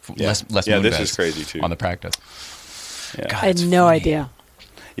shot there. Yeah. Less Yeah, moon this beds is crazy, too. on the practice. Yeah. God, I had it's no funny. idea.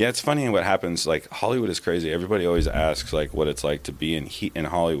 Yeah, it's funny what happens. Like Hollywood is crazy. Everybody always asks like what it's like to be in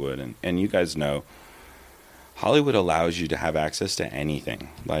Hollywood, and you guys know, Hollywood allows you to have access to anything.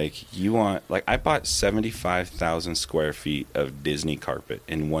 Like I bought 75,000 square feet of Disney carpet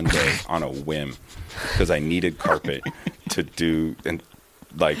in one day on a whim because I needed carpet to do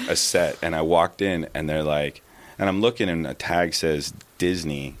like a set, and I walked in and they're like, and I'm looking and a tag says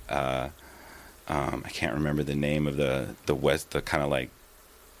Disney. I can't remember the name of the kind of like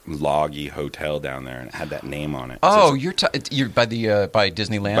loggy hotel down there, and it had that name on it. Oh, It says- you're by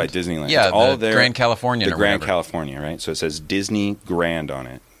Disneyland? by Disneyland. Yeah, It's all the there, Grand Californian the or Grand whatever. California, right? So it says Disney Grand on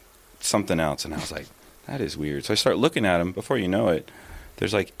it, something else, and I was like, that is weird. So I start looking at them. Before you know it,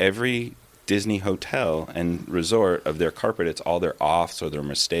 there's like every Disney hotel and resort of their carpet. It's all their offs or their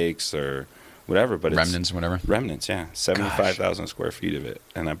mistakes or whatever, but Remnants or whatever. It's remnnants, yeah, 75,000 square feet of it,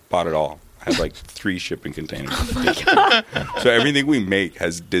 and I bought it all. I had like 3 shipping containers. So everything we make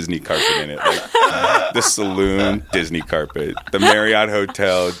has Disney carpet in it. Like the saloon, Disney carpet. The Marriott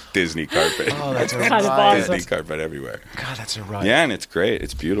Hotel, Disney carpet. Oh, that's a kind of riot. awesome. Disney carpet everywhere. God, that's a riot. Yeah, and it's great.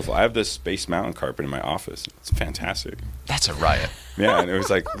 It's beautiful. I have this Space Mountain carpet in my office. It's fantastic. That's a riot. Yeah, and it was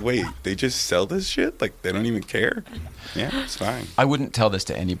like, wait, they just sell this shit? Like, they don't even care? Yeah, it's fine. I wouldn't tell this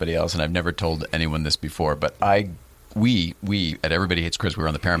to anybody else, and I've never told anyone this before, but we at Everybody Hates Chris, we were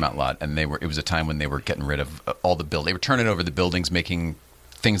on the Paramount lot, and it was a time when they were getting rid of all the they were turning over the buildings, making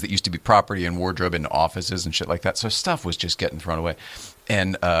things that used to be property and wardrobe into offices and shit like that. So stuff was just getting thrown away.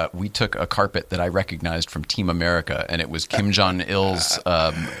 And we took a carpet that I recognized from Team America, and it was Kim Jong-il's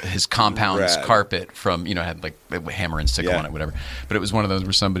his compound's Rad. carpet from, had like a hammer and sickle Yeah. on it, whatever. But it was one of those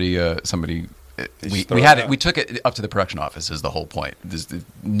where somebody just throw we it had it. out. We took it up to the production office. Is the whole point?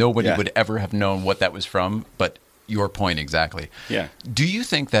 Nobody Yeah. would ever have known what that was from, but your point exactly. Yeah. Do you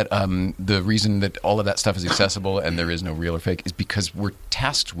think that the reason that all of that stuff is accessible and there is no real or fake is because we're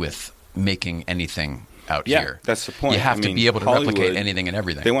tasked with making anything out Yeah, here? that's the point. You have I to mean, be able to replicate Hollywood, anything and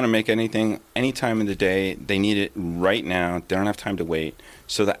everything. They want to make anything any time of the day. They need it right now. They don't have time to wait.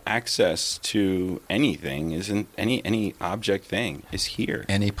 So the access to anything isn't any object thing is here.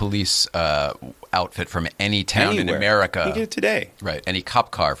 Any police outfit from any town in Anywhere. America. You get it today. Right. Any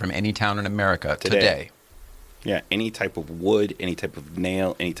cop car from any town in America today. Yeah, any type of wood, any type of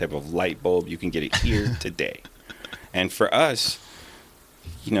nail, any type of light bulb, you can get it here today. And for us,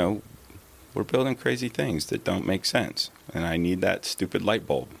 we're building crazy things that don't make sense. And I need that stupid light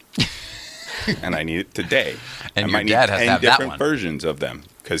bulb. And I need it today. And I your might dad need has 10 to have that different one. versions of them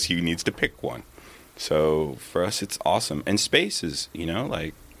because he needs to pick one. So for us, it's awesome. And space is,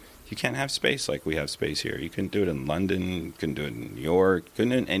 like, you can't have space like we have space here. You can do it in London, you can do it in New York, you can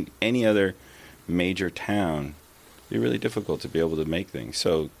do it in any other major town. It'd be really difficult to be able to make things.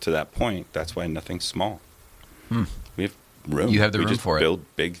 So to that point, that's why nothing's small. We have room. You have the we room just for it. build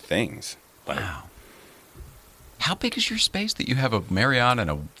big things. Wow. How big is your space that you have a Marriott and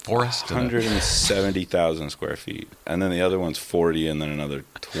a forest? and a- 170,000 square feet. And then the other one's 40 and then another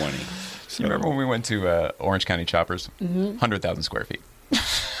 20. So You remember when we went to Orange County Choppers? 100,000 square feet.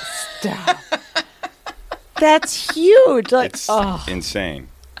 Stop. That's huge. Like, it's oh, insane.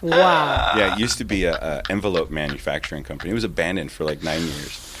 wow. Yeah, it used to be a envelope manufacturing company. It was abandoned for like 9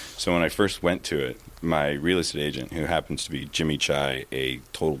 years. So when I first went to it, my real estate agent, who happens to be Jimmy Chai, a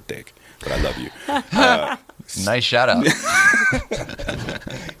total dick, but I love you. Nice shout out.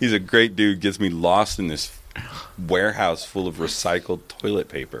 He's a great dude. Gets me lost in this warehouse full of recycled toilet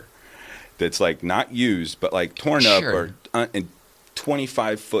paper that's like not used, but like torn Sure. up or and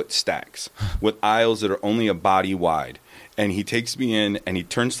 25-foot stacks with aisles that are only a body wide. And he takes me in and he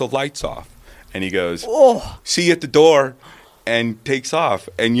turns the lights off and he goes, see you at the door, and takes off.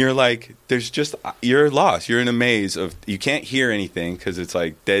 And you're like, you're lost. You're in a maze of, you can't hear anything because it's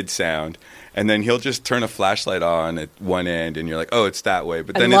like dead sound. And then he'll just turn a flashlight on at one end and you're like, oh, it's that way.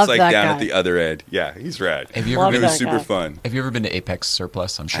 But then it's like down at the other end. Yeah, he's rad. Have you ever it was super fun. Have you ever been to Apex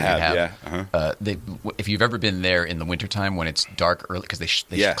Surplus? I'm sure I have. Yeah. Uh-huh. If you've ever been there in the wintertime when it's dark early, because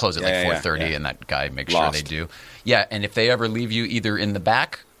they close at like 4:30 and that guy makes sure they do. Yeah, and if they ever leave you either in the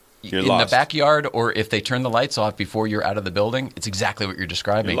back, you're in lost. the backyard, or if they turn the lights off before you're out of the building, it's exactly what you're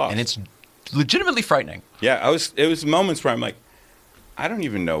describing. You're lost. And it's legitimately frightening. Yeah, it was moments where I'm like, I don't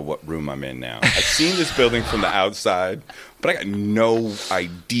even know what room I'm in now. I've seen this building from the outside, but I got no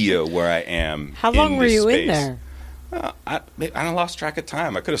idea where I am. How long were you in there? I lost track of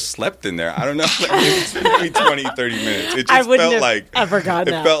time. I could have slept in there. I don't know. It's maybe 20, 30 minutes. It just I wouldn't felt have like ever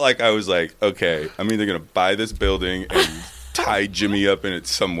gotten out. It felt like I was like, okay, I'm either going to buy this building and tie Jimmy up in it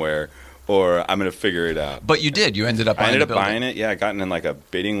somewhere, or I'm going to figure it out. But you did. You ended up buying I ended the up building. buying it. Yeah, I got in like a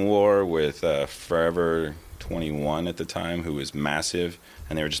bidding war with Forever 21 at the time, who was massive,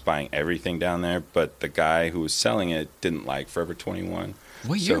 and they were just buying everything down there. But the guy who was selling it didn't like Forever 21.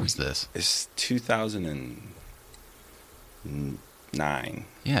 What year was this? It's 2009.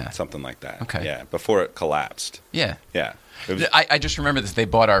 Yeah. Something like that. Okay. Yeah, before it collapsed. Yeah. Yeah. It was, I just remember this. They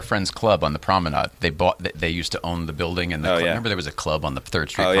bought our friend's club on the Promenade. They used to own the building, and remember there was a club on the 3rd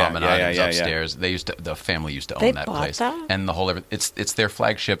Street Promenade. It was upstairs. They the family used to own that place, and the whole it's their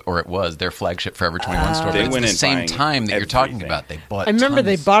flagship, or it was their flagship Forever 21 store. They But went it's the in same buying time that you're talking everything. about. They bought. I remember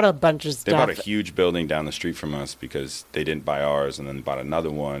they tons. bought a bunch of stuff. They bought a huge building down the street from us because they didn't buy ours, and then bought another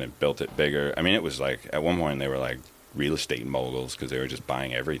one and built it bigger. I mean, it was like at one point they were like real estate moguls because they were just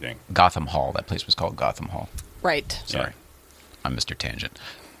buying everything. Gotham Hall. That place was called Gotham Hall. Right. Sorry, Yeah. I'm Mr. Tangent.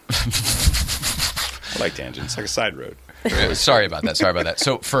 I like tangents, like a side road. Sorry about that.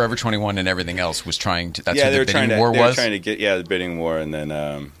 So Forever 21 and everything else was trying to. That's Yeah, what they the were bidding trying war to. They were was. trying to get the bidding war, and then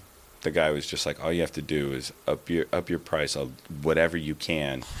the guy was just like, "All you have to do is up your price, whatever you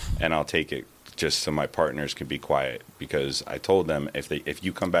can, and I'll take it, just so my partners can be quiet." Because I told them if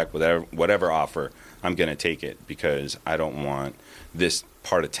you come back with whatever offer, I'm going to take it, because I don't want this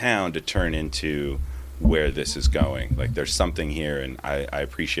part of town to turn into where this is going. Like, there's something here, and I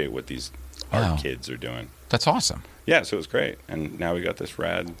appreciate what these Wow. art kids are doing. That's awesome. Yeah, so it was great. And now we got this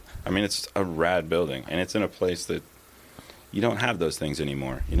rad, I mean, it's a rad building, and it's in a place that you don't have those things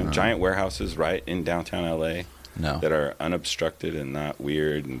anymore. You know, giant warehouses right in downtown LA No. that are unobstructed and not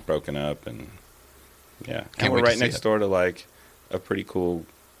weird and broken up, and yeah. Can't And wait we're to right see next it. door to like a pretty cool,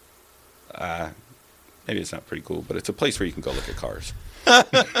 maybe it's not pretty cool, but it's a place where you can go look at cars.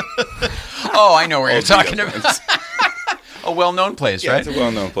 Oh, I know where you're Old talking vehicles. about. A well-known place, Yeah, right? it's a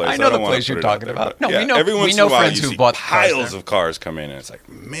well-known place. I know don't the wanna place put you're it out talking there, about. but No, yeah, we know. every once We in know a while friends you who see bought cars piles there. of cars come in, and it's like,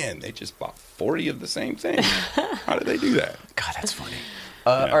 man, they just bought 40 of the same thing. How did they do that? God, that's funny.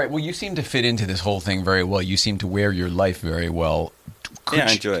 All right. Well, you seem to fit into this whole thing very well. You seem to wear your life very well. Yeah,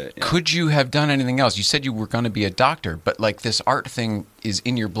 I enjoy it. Yeah. Could you have done anything else? You said you were going to be a doctor, but like this art thing is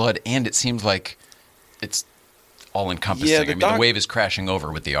in your blood, and it seems like it's all encompassing. Yeah, I mean, the wave is crashing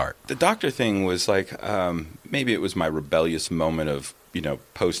over with the art. The doctor thing was like, maybe it was my rebellious moment of,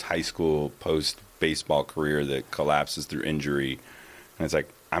 post high school, post baseball career that collapses through injury, and it's like,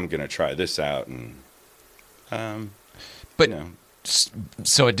 I'm gonna try this out, and But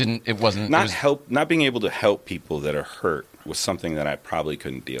so it didn't. It wasn't. not being able to help people that are hurt was something that I probably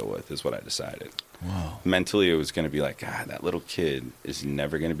couldn't deal with, is what I decided. Whoa. Mentally, it was going to be like, God, that little kid is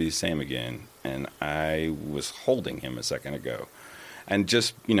never going to be the same again. And I was holding him a second ago. And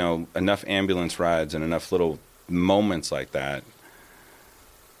just, enough ambulance rides and enough little moments like that,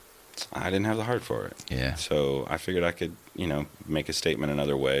 I didn't have the heart for it. Yeah. So I figured I could, make a statement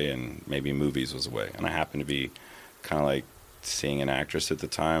another way, and maybe movies was a way. And I happened to be kind of like seeing an actress at the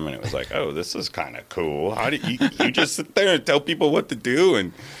time, and it was like, oh, this is kind of cool. How do you just sit there and tell people what to do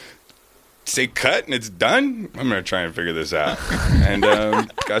and say cut and it's done? I'm going to try and figure this out. And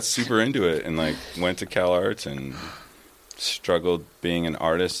got super into it, and like went to Cal Arts and struggled being an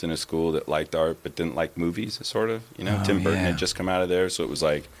artist in a school that liked art but didn't like movies, sort of. Tim Burton had just come out of there, so it was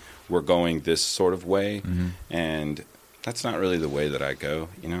like, we're going this sort of way. Mm-hmm. And that's not really the way that I go.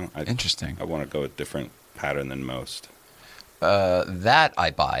 Interesting. I want to go a different pattern than most. That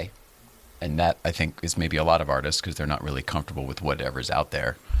I buy, and that I think is maybe a lot of artists because they're not really comfortable with whatever's out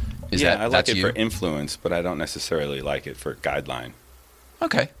there. I like that's it you? for influence, but I don't necessarily like it for guideline.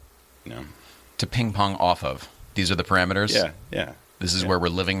 Okay. No. To ping pong off of. These are the parameters. Yeah. This is where we're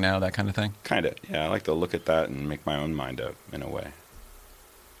living now. That kind of thing. Kind of. Yeah, I like to look at that and make my own mind up in a way.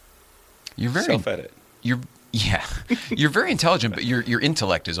 You're very self-edit. You're very intelligent, but your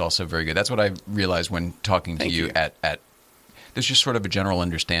intellect is also very good. That's what I realized when talking to Thank you. at there's just sort of a general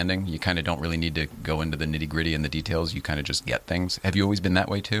understanding. You kind of don't really need to go into the nitty-gritty and the details. You kind of just get things. Have you always been that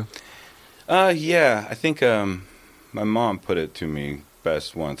way too? Yeah, I think my mom put it to me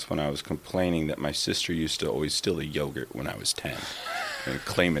best once when I was complaining that my sister used to always steal a yogurt when I was 10 and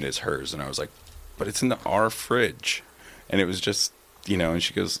claim it as hers. And I was like, but it's in our fridge. And it was just, and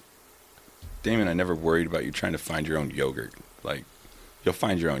she goes, Damon, I never worried about you trying to find your own yogurt. Like, you'll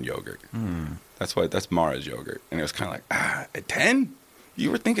find your own yogurt. That's Mara's yogurt. And it was kind of like, at 10?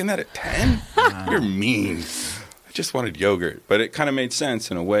 You were thinking that at 10? You're mean. I just wanted yogurt. But it kind of made sense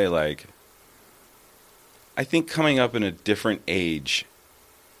in a way, like, I think coming up in a different age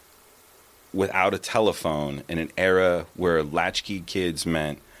without a telephone in an era where latchkey kids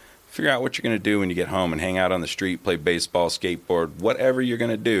meant figure out what you're going to do when you get home and hang out on the street, play baseball, skateboard, whatever you're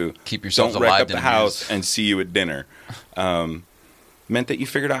going to do. Keep yourself Don't wreck alive up the in house news. and see you at dinner. Meant that you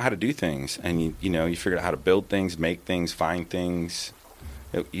figured out how to do things, and you figured out how to build things, make things, find things.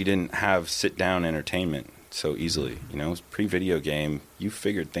 You didn't have sit-down entertainment so easily. Pre-video game, you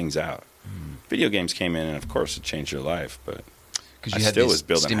figured things out. Video games came in, and of course, it changed your life. But Because I you had still this was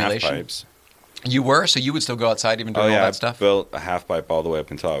building half stimulation. pipes. You were, so you would still go outside even doing all that I stuff. built a half pipe all the way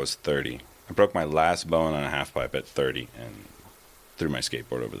up until I was 30. I broke my last bone on a half pipe at 30 and threw my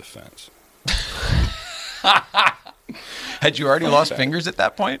skateboard over the fence. Had you already lost fingers at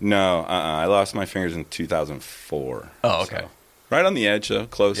that point? No, I lost my fingers in 2004. Oh, okay. So, right on the edge, though,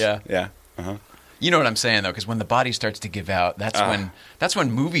 close. Yeah. Yeah. Uh-huh. You know what I'm saying, though, because when the body starts to give out, that's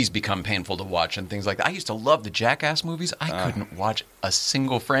when movies become painful to watch and things like that. I used to love the Jackass movies. I couldn't watch a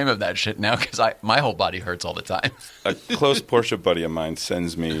single frame of that shit now because my whole body hurts all the time. A close Porsche buddy of mine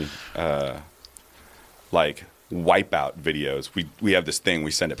sends me, like, wipeout videos. We have this thing.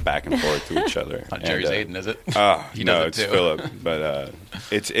 We send it back and forth to each other. Not Jerry Zayden, is it? He no, does it it's too. Philip. But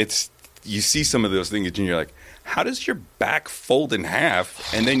it's you see some of those things and you're like, how does your back fold in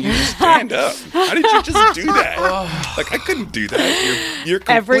half and then you stand up? How did you just do that? Like, I couldn't do that. You're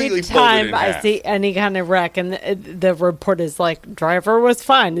completely Every folded time in I half. see any kind of wreck and the report is like, driver was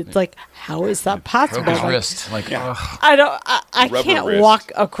fine. It's like, how is that possible? Broke his Like, wrist. Like, ugh. I Rubber can't wrist.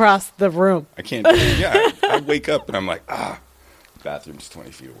 walk across the room. I can't do it. Yeah, I wake up and I'm like, bathroom's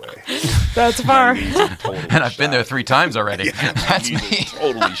 20 feet away. That's far. Knees are totally And I've been there shot. 3 times already. Yeah, my That's knees me. are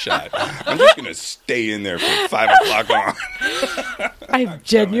totally shot. I'm just going to stay in there from 5 o'clock on. I've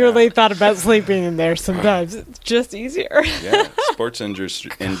genuinely thought about sleeping in there sometimes. It's just easier. Yeah, sports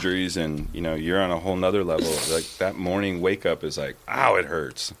injuries, and you're on a whole nother level. Like that morning wake up is like, ow, it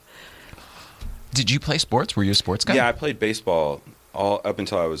hurts. Did you play sports? Were you a sports guy? Yeah, I played baseball all up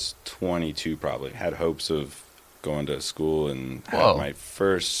until I was 22. Probably had hopes of going to school and had Whoa. my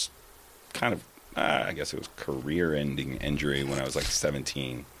first kind of, I guess it was career-ending injury when I was like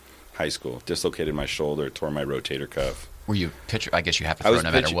 17. High school, dislocated my shoulder, tore my rotator cuff. Were you pitcher? I guess you have to I throw was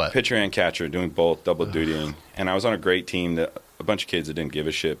no matter what. pitcher and catcher, doing both, double dutying, and I was on a great team that a bunch of kids that didn't give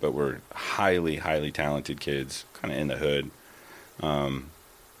a shit, but were highly, highly talented kids, kind of in the hood.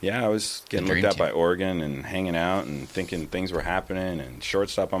 I was getting The looked dream at team. by Oregon and hanging out and thinking things were happening, and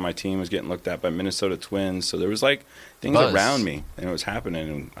shortstop on my team was getting looked at by Minnesota Twins, so there was like things Buzz. around me, and it was happening,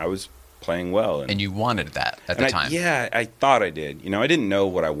 and I was playing well. And you wanted that at the and time. I thought I did. I didn't know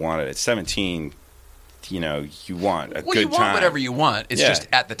what I wanted. At 17, you want a Well, good you want time. whatever you want. It's just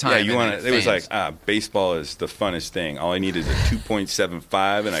at the time. Yeah, you and want it it. It was like, fades. baseball is the funnest thing. All I need is a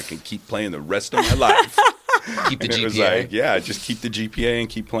 2.75, and I can keep playing the rest of my life. keep the And it was GPA. like, yeah, just keep the GPA and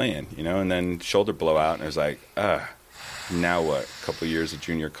keep playing, And then shoulder blowout, and it was like, now what? A couple years of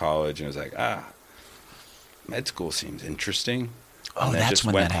junior college, and it was like, med school seems interesting. Oh, and then that's just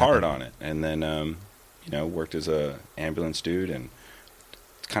when went that hard happened. on it, and then worked as a ambulance dude and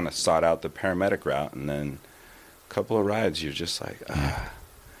kind of sought out the paramedic route, and then a couple of rides, you're just like,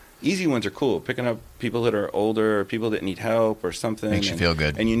 easy ones are cool. Picking up people that are older, or people that need help, or something Makes you feel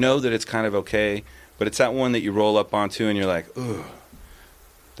good. and you know that it's kind of okay. But it's that one that you roll up onto, and you're like, ooh,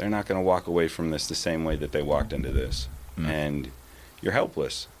 they're not going to walk away from this the same way that they walked into this, and you're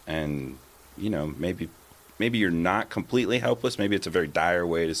helpless, and maybe you're not completely helpless. Maybe it's a very dire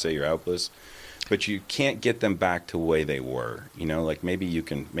way to say you're helpless, but you can't get them back to the way they were. Like maybe you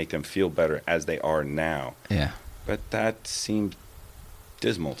can make them feel better as they are now. Yeah. But that seemed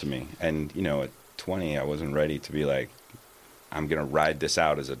dismal to me. And, at 20, I wasn't ready to be like, I'm going to ride this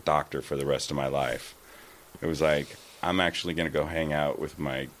out as a doctor for the rest of my life. It was like, I'm actually going to go hang out with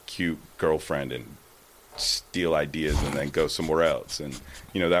my cute girlfriend and steal ideas and then go somewhere else. And,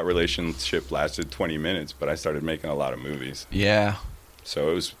 that relationship lasted 20 minutes, but I started making a lot of movies. Yeah.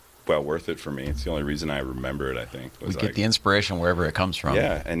 So it was well worth it for me. It's the only reason I remember it, I think. We get the inspiration wherever it comes from.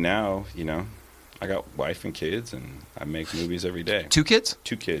 Yeah, and now, I got wife and kids, and I make movies every day. 2 kids?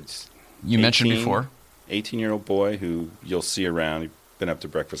 2 kids. You mentioned before. 18-year-old boy who you'll see around. He's been up to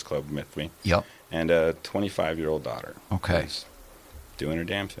Breakfast Club with me. Yep. And a 25-year-old daughter. Okay. Who's doing her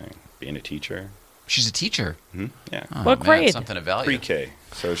damn thing. Being a teacher. She's a teacher. Mm-hmm. Yeah. Oh, What man, grade? Something of value. Pre-K.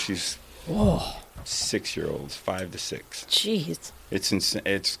 So she's Whoa, 6-year-olds, 5 to 6. jeez, It's insane.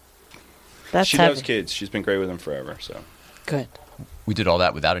 that's She heavy. loves kids. She's been great with them forever. So Good. We did all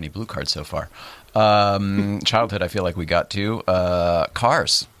that without any blue cards so far. Childhood, I feel like we got to.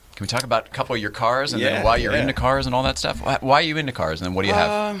 Cars. Can we talk about a couple of your cars and then Yeah, why you're yeah. into cars and all that stuff? Why are you into cars and then what do you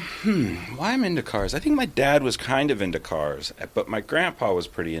have? why I'm into cars? I think my dad was kind of into cars, but my grandpa was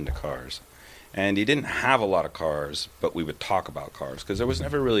pretty into cars, and he didn't have a lot of cars, but we would talk about cars because there was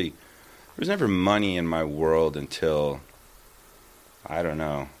never money in my world until, I don't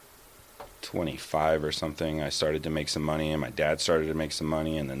know, 25 or something. I started to make some money, and my dad started to make some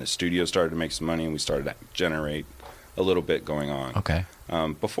money, and then the studio started to make some money, and we started to generate a little bit going on. Okay.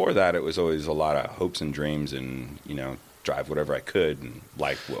 Before that, it was always a lot of hopes and dreams and, drive whatever I could and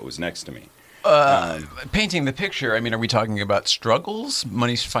like what was next to me. Painting the picture, I mean, are we talking about struggles,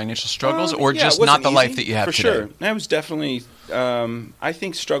 financial struggles, or Yeah, just it wasn't not the life easy, that you have for today? sure. That was definitely, I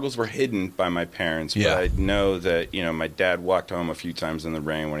think struggles were hidden by my parents, but Yeah. I know that, my dad walked home a few times in the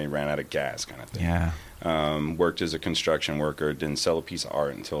rain when he ran out of gas kind of thing. Yeah. Worked as a construction worker, didn't sell a piece of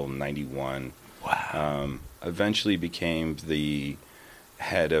art until 91. Wow. Eventually became the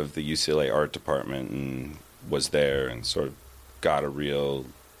head of the UCLA art department and was there and sort of got a real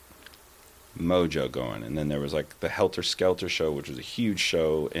mojo going. And then there was like the Helter Skelter show, which was a huge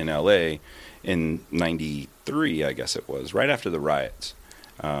show in LA in 93, I guess it was, right after the riots,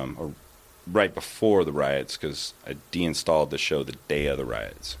 or right before the riots, because I deinstalled the show the day of the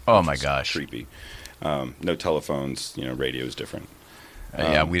riots. Oh which my was gosh. creepy. No telephones, radio is different.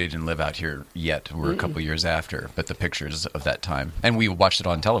 Yeah, we didn't live out here yet. We're a couple years after, but the pictures of that time. And we watched it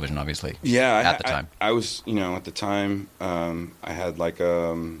on television, obviously. Yeah, at the time. I was, at the time, I had like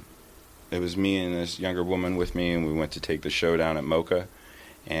it was me and this younger woman with me, and we went to take the show down at Mocha,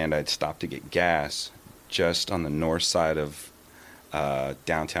 and I'd stopped to get gas just on the north side of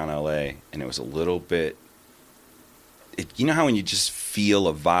downtown LA, and it was a little bit. You know how when you just feel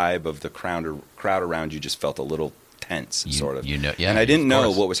a vibe of the crowd around you just felt a little tense, sort of. Yeah. And I didn't of know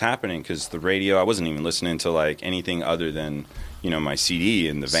course. what was happening because the radio, I wasn't even listening to like anything other than, my CD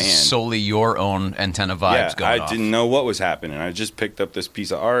in the van. Solely your own antenna vibes going I off. didn't know what was happening. I just picked up this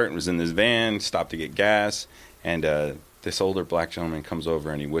piece of art and was in this van, stopped to get gas, and this older black gentleman comes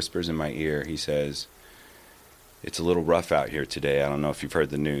over and he whispers in my ear. He says, "It's a little rough out here today. I don't know if you've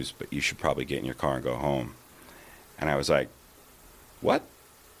heard the news, but you should probably get in your car and go home." And I was like, "What?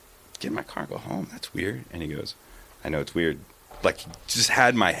 Get in my car and go home? That's weird." And he goes, "I know it's weird." Like, he just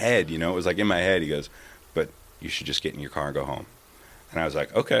had my head, it was like in my head. He goes, "But you should just get in your car and go home." And I was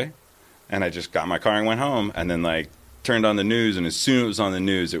like, "Okay." And I just got in my car and went home, and then like turned on the news, and as soon as it was on the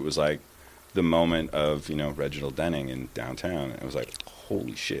news, it was like the moment of, Reginald Denning in downtown. And it was like,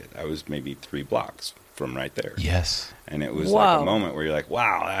 holy shit. I was maybe 3 blocks from right there. Yes. And it was Whoa. like a moment where you're like,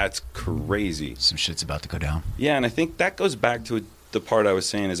 wow, that's crazy. Some shit's about to go down. Yeah, and I think that goes back to the part I was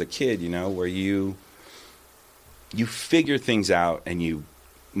saying as a kid, where you figure things out and you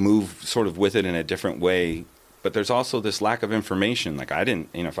move sort of with it in a different way. But there's also this lack of information. Like I didn't,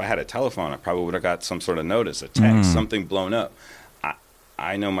 if I had a telephone, I probably would have got some sort of notice, a text, something blown up.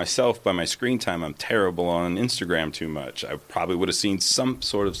 I know myself by my screen time, I'm terrible on Instagram too much. I probably would have seen some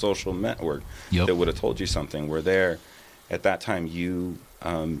sort of social network that would have told you something. Where there, at that time, you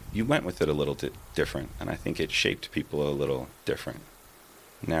went with it a little different. And I think it shaped people a little different.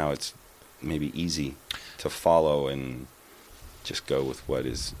 Now it's maybe easy to follow and just go with what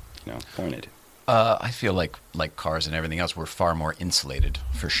is, pointed. I feel like cars and everything else, we're far more insulated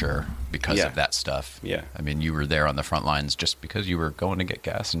for sure because Yeah. of that stuff. Yeah. I mean, you were there on the front lines just because you were going to get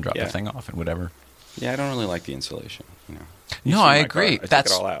gas and drop Yeah. the thing off and whatever. Yeah, I don't really like the insulation. You No, see I my agree. car, I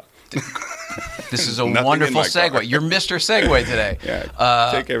That's take it all out. This is a Nothing in wonderful my car. segue. You're Mr. Segue today.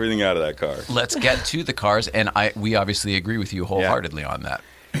 Yeah, take everything out of that car. Let's get to the cars, and we obviously agree with you wholeheartedly on that.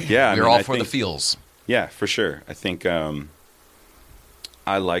 Yeah, We're all for the feels. Yeah, for sure. I think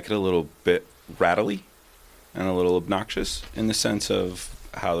I like it a little bit rattly and a little obnoxious in the sense of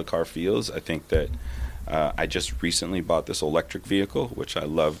how the car feels. I think that I just recently bought this electric vehicle, which I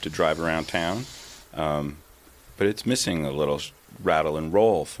love to drive around town, but it's missing a little rattle and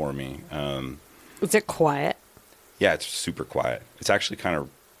roll for me. Is it quiet? Yeah, it's super quiet. It's actually kind of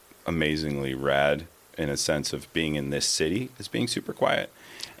amazingly rad in a sense of being in this city as being super quiet.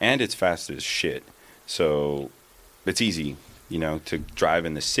 And it's fast as shit. So it's easy, to drive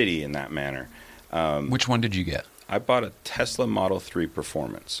in the city in that manner. Which one did you get? I bought a Tesla Model 3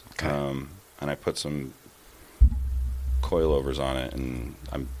 Performance. Okay. And I put some coilovers on it, and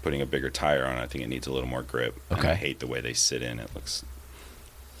I'm putting a bigger tire on it. I think it needs a little more grip. Okay. And I hate the way they sit in. It looks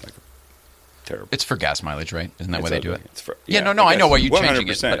like terrible. It's for gas mileage, right? Isn't that It's why they do ugly. it? It's for, I know why you're changing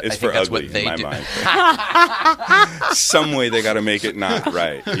it, 100%. but It's I think for that's ugly what they in my do. mind. Some way they got to make it not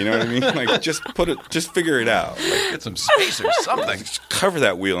right. You know what I mean? Like, just figure it out. Like, Get some space or something. just cover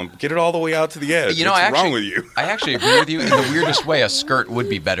that wheel and get it all the way out to the edge. What's wrong with you? I actually agree with you. In the weirdest way, a skirt would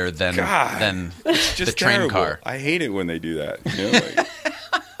be better than It's just the train terrible. car. I hate it when they do that.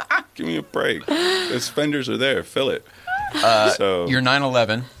 Give me a break. Those fenders are there. Fill it. So Your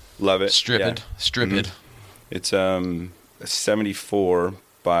 911, love it. strip Yeah. it, strip it. It's a 74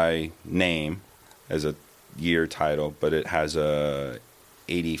 by name as a year title, but it has a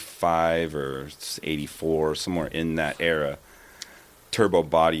 85 or 84, somewhere in that era, turbo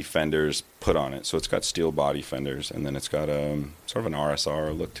body fenders put on it. So it's got steel body fenders, and then it's got sort of an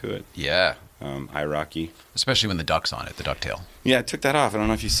RSR look to it. Yeah, Iraqi. especially when the duck's on it, the ducktail. Yeah, I took that off. I don't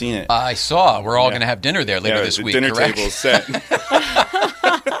know if you've seen it. I saw. We're all Yeah. going to have dinner there later this the week, dinner correct? table's set.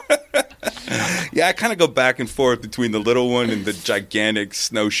 Yeah, I kind of go back and forth between the little one and the gigantic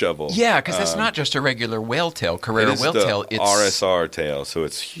snow shovel. Yeah, because it's not just a regular whale tail, Carrera It is whale the tail. It's RSR tail, so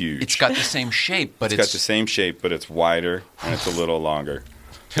it's huge. It's got the same shape, but It's got the same shape, but it's wider and it's a little longer.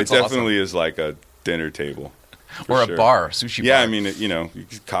 It It's awesome. definitely is like a dinner table. for or a sure. bar, sushi Yeah, bar. I mean,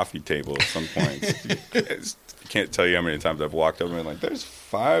 coffee table at some point. I can't tell you how many times I've walked up and been like, there's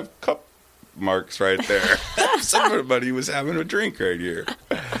 5 cup marks right there. Somebody was having a drink right here.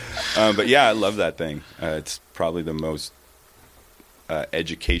 But yeah, I love that thing. It's probably the most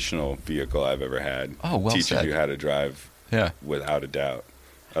educational vehicle I've ever had. Oh, well Teaches said. you how to drive Yeah. without a doubt.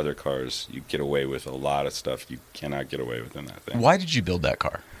 Other cars, you get away with a lot of stuff you cannot get away with in that thing. Why did you build that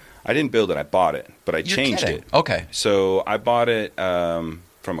car? I didn't build it. I bought it, but I You're changed kidding. it. Okay. So I bought it from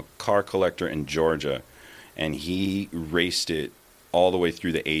a car collector in Georgia, and he raced it all the way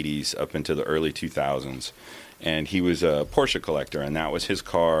through the 80s up into the early 2000s. And he was a Porsche collector, and that was his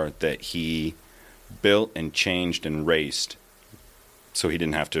car that he built and changed and raced, so he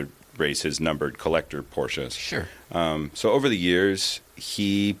didn't have to race his numbered collector Porsches. Sure. So over the years,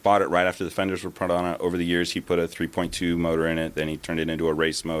 he bought it right after the fenders were put on it. Over the years, he put a 3.2 motor in it. Then he turned it into a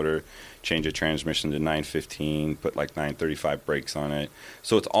race motor, changed the transmission to 915, put like 935 brakes on it.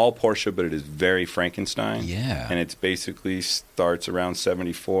 So it's all Porsche, but it is very Frankenstein. Yeah. And it basically starts around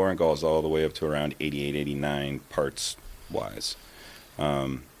 74 and goes all the way up to around 88, 89 parts-wise.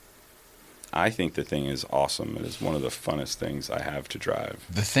 I think the thing is awesome. It is one of the funnest things I have to drive.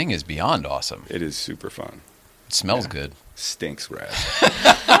 The thing is beyond awesome. It is super fun. It smells good. Stinks rad.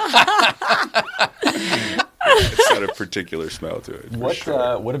 It's got a particular smell to it. For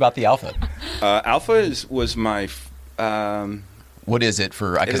sure. What about the Alpha? Alpha was my. What is it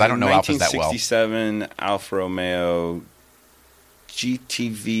for? Because I don't know Alphas that well. 1967 Alfa Romeo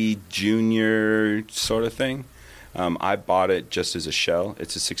GTV Junior sort of thing. I bought it just as a shell.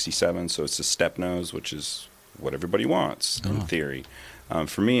 It's a 67, so it's a step nose, which is what everybody wants in theory.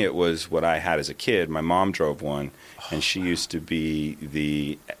 For me, it was what I had as a kid. My mom drove one, and she used to be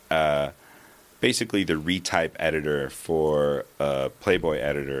the basically the retype editor for a Playboy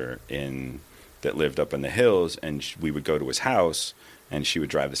editor that lived up in the hills, and we would go to his house, and she would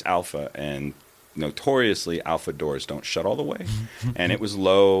drive this Alpha, and notoriously Alpha doors don't shut all the way, and it was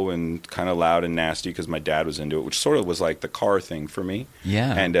low and kind of loud and nasty because my dad was into it, which sort of was like the car thing for me.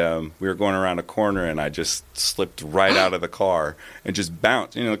 Yeah. And we were going around a corner, and I just slipped right out of the car and just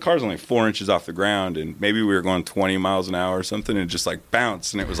bounced. The car's only 4 inches off the ground, and maybe we were going 20 miles an hour or something, and just like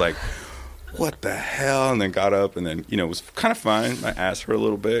bounced, and it was like, what the hell? And then got up, and then it was kind of fine. I asked her a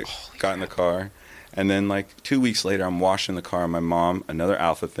little bit, got in the car. And then, like, 2 weeks later, I'm washing the car, and my mom, another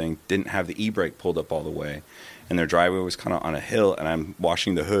Alpha thing, didn't have the e-brake pulled up all the way. And their driveway was kind of on a hill, and I'm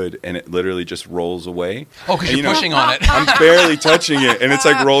washing the hood, and it literally just rolls away. Oh, because And, you're pushing on it. I'm barely touching it, and it's,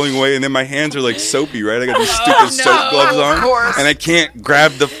 like, rolling away. And then my hands are, like, soapy, right? I got these stupid soap gloves on, course. and I can't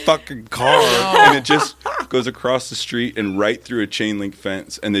grab the fucking car. And it just goes across the street and right through a chain link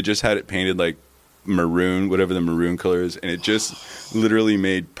fence. And they just had it painted, like, maroon, whatever the maroon color is. And it just literally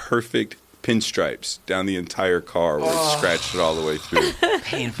made perfect pinstripes down the entire car where it scratched it all the way through.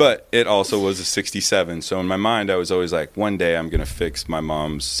 Painful. But it also was a 67. So in my mind, I was always like, one day I'm going to fix my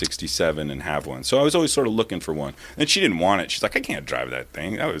mom's 67 and have one. So I was always sort of looking for one. And she didn't want it. She's like, I can't drive that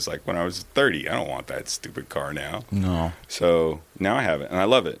thing. That was like when I was 30. I don't want that stupid car now. No. So now I have it, and I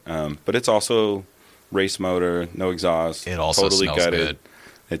love it. But it's also race motor, no exhaust. It also totally smells gutted. good.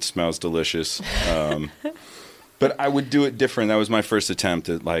 It smells delicious. But I would do it different. That was my first attempt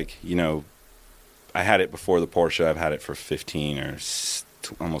at, like, you know, I had it before the Porsche. I've had it for 15 or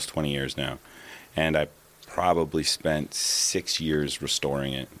almost 20 years now. And I probably spent 6 years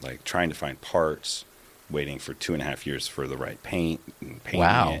restoring it, like trying to find parts, waiting for 2.5 years for the right paint, and painting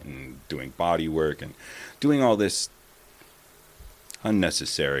Wow. it, and doing body work, and doing all this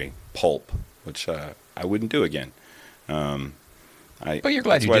unnecessary pulp, which I wouldn't do again. But you're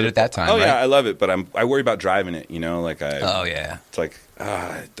glad that's you why did it that time, Oh yeah, right? I love it, but I worry about driving it. You know, like Oh, yeah. it's like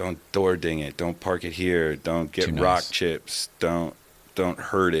don't door ding it, don't park it here, don't get Too rock nice. chips, don't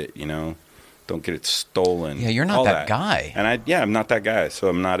hurt it. You know, don't get it stolen. Yeah, you're not all that guy. And I'm not that guy, so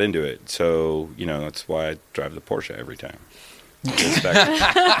I'm not into it. So you know, that's why I drive the Porsche every time.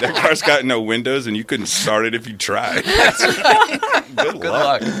 That car's got no windows, and you couldn't start it if you tried. Good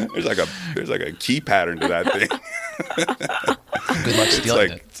luck. There's like a key pattern to that thing. Good luck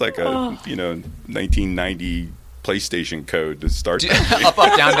stealing it. It's like a 1990 PlayStation code to start. That Up,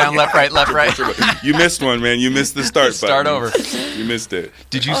 up, down, down, left, right, left, right. You missed one, man. You missed the start button. Start over. You missed it.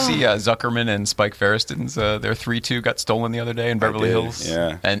 Did you see Zuckerman and Spike Feresten's their 3-2 got stolen the other day in Beverly did, Hills?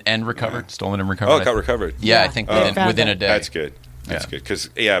 yeah. And recovered, stolen and recovered. Oh, it got recovered. Yeah, I think they found within it. a day. That's good. That's Yeah. good. Because,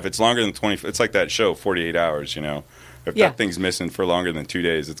 if it's longer than 20, it's like that show, 48 hours, you know. If Yeah. that thing's missing for longer than 2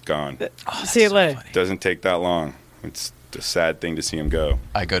 days, it's gone. See you later. It doesn't take that long. It's a sad thing to see him go.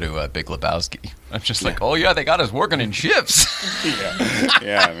 I go to Big Lebowski. I'm just like, oh yeah, they got us working in shifts.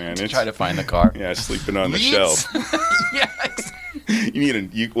 Yeah, man. It's, Try to find the car. yeah, sleeping on the Leads? shelf. Yeah. You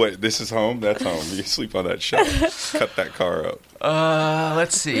need what? This is home. That's home. You sleep on that shelf. Cut that car up.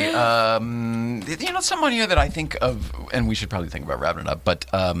 Let's see. Someone here that I think of, and we should probably think about wrapping it up. But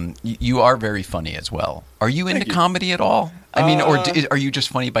you are very funny as well. Are you into comedy at all? I mean, are you just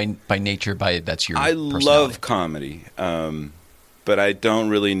funny by nature? That's your. I personality? love comedy, but I don't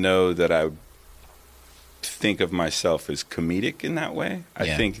really know that I think of myself as comedic in that way. I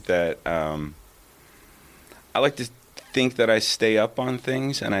Yeah. think that I like to think that I stay up on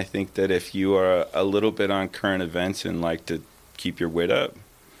things, and I think that if you are a little bit on current events and like to keep your wit up,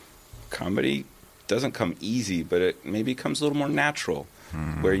 comedy doesn't come easy, but it maybe comes a little more natural,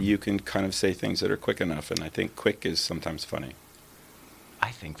 where you can kind of say things that are quick enough, and I think quick is sometimes funny.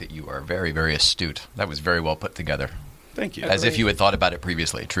 I think that you are very, very astute. That was very well put together. Thank you. As if you had thought about it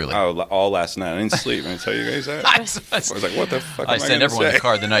previously, truly. Oh, all last night. I didn't sleep. I didn't tell you guys that. I was like, what the fuck I am I sent going to everyone say? the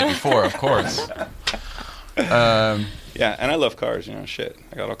card the night before, of course. Yeah, and I love cars, shit.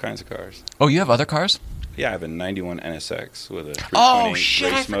 I got all kinds of cars. Oh, you have other cars? Yeah, I have a 91 NSX with a 3.8 Oh,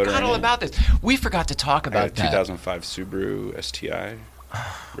 shit, I race motor forgot in all it. about this. We forgot to talk I got a about that. 2005 Subaru STI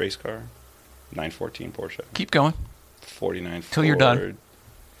race car, 914 Porsche, Keep going. 49 Till you're done.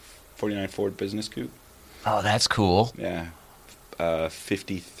 49 Ford Business Coupe. Oh, that's cool. Yeah,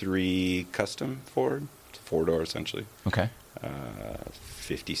 53 Custom Ford, it's a 4-door essentially. Okay.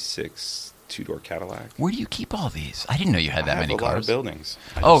 56 2-door Cadillac. Where do you keep all these? I didn't know you had that I have many a lot of cars. buildings.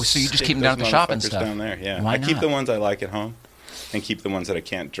 Oh, so you just stick keep them down at those the shop and motherfuckers stuff? down there, yeah. Why I keep not? the ones I like at home, and keep the ones that I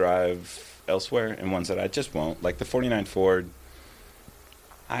can't drive elsewhere, and ones that I just won't. Like the 49 Ford,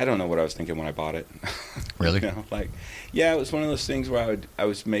 I don't know what I was thinking when I bought it. Really? It was one of those things where I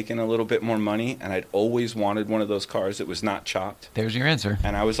was making a little bit more money, and I'd always wanted one of those cars that was not chopped. There's your answer.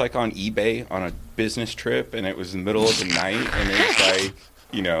 And I was like on eBay on a business trip, and it was in the middle of the night, and it was like,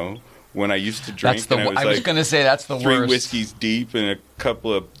 when I used to drink, That's the. and I was like going to say that's the 3 worst. whiskeys deep and a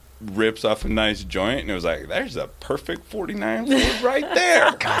couple of rips off a nice joint, and it was like, there's a perfect 49 Ford right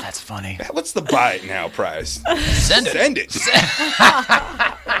there. God, that's funny. What's the buy it now price? Send it. Send it.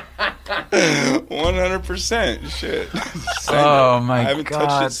 100%. Shit. Send Oh, it. my I haven't touched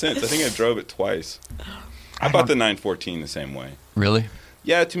God. it since. I think I drove it twice. I bought the 914 the same way. Really?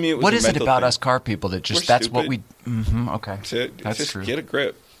 Yeah, to me it was What a is it mental about thing. us car people that just We're that's what we? stupid. Okay. That's it. That's Just true. get a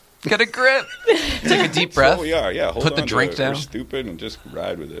grip. Get a grip. Take a deep That's breath. what we are. Yeah, hold Put on the to drink it. down. We're stupid and just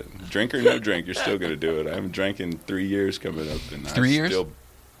ride with it. Drink or no drink, you're still gonna do it. I haven't drank in 3 years coming up. And 3 years?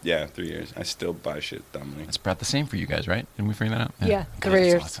 Yeah, 3 years. I still buy shit dumbly. It's about the same for you guys, right? Didn't we figure that out? Yeah, God, 3 that's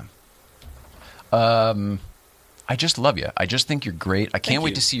years. Awesome. I just love you. I just think you're great. I can't Thank wait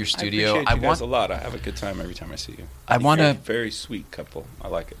you. to see your I studio. appreciate you guys a lot. I have a good time every time I see you. I think wanna- you're a very sweet couple. I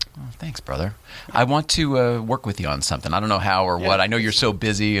like it. Oh, thanks, brother. I want to work with you on something. I don't know how or Yeah. what. I know you're so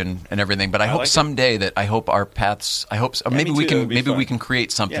busy and everything, but I hope like it. someday that I hope our paths. I hope, or Yeah, maybe me we too. can It'd be maybe we fun. can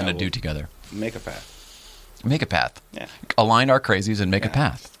create something Yeah, to do we'll- together. Make a path. Make a path. Yeah. Align our crazies and make a Yeah.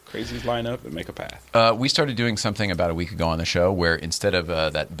 path. Crazies line up and make a path. We started doing something about a week ago on the show where instead of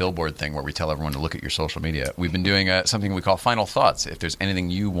that billboard thing where we tell everyone to look at your social media, we've been doing something we call Final Thoughts. If there's anything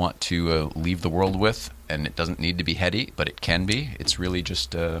you want to leave the world with, and it doesn't need to be heady, but it can be, it's really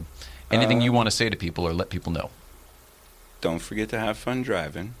just anything you want to say to people or let people know. Don't forget to have fun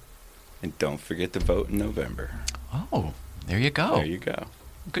driving, and don't forget to vote in November. Oh, there you go. There you go.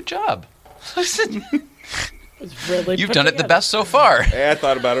 Good job. Listen, It's really you've put done it the together. best so far. Hey, I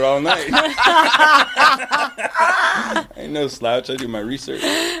thought about it all night. I ain't no slouch. I do my research.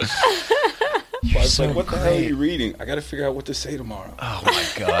 I was so like, what the hell are great. you reading? I got to figure out what to say tomorrow. Oh my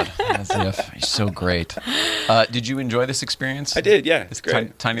God, as if you're so great. Did you enjoy this experience? I did, yeah. This It's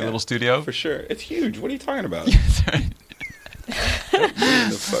great. tiny Yeah, little studio. For sure. It's huge. What are you talking about?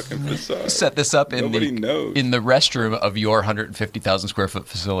 The fucking facade. Set this up in Nobody knows. in the restroom of your 150,000 square foot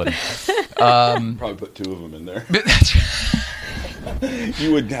facility. Probably put two of them in there.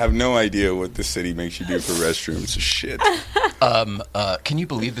 You would have no idea what the city makes you do for restrooms. Shit. Can you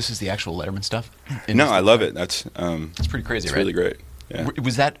believe this is the actual Letterman stuff? No, I love it. That's It's pretty crazy, it's right? really great. Yeah.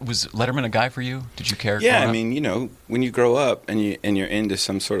 Was Letterman a guy for you? Did you care? Yeah, growing I up? mean, you know, when you grow up and you're into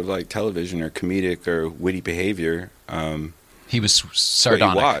some sort of like television or comedic or witty behavior, he was what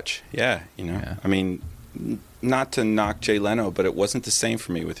sardonic. you watch. Yeah, you know. Yeah. I mean, not to knock Jay Leno, but it wasn't the same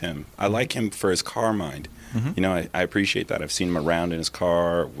for me with him. I like him for his car mind. Mm-hmm. You know, I appreciate that. I've seen him around in his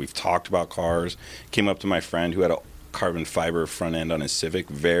car. We've talked about cars. Came up to my friend who had a carbon fiber front end on his Civic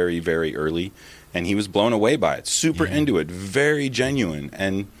very, very early, and he was blown away by it. Super into it. Very genuine.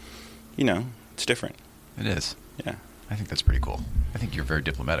 And, you know, it's different. It is. Yeah. I think that's pretty cool. I think you're very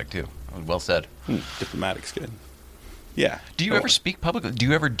diplomatic too. Well said. Diplomatic's good. Yeah. Do you ever speak publicly? Do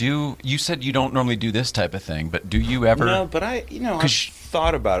you ever do? You said you don't normally do this type of thing, but do you ever? No, but I've 'Cause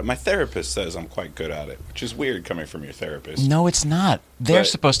thought about it. My therapist says I'm quite good at it, which is weird coming from your therapist. No, it's not. They're But-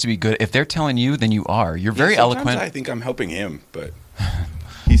 supposed to be good. If they're telling you, then you are. You're very Sometimes eloquent. I think I'm helping him, but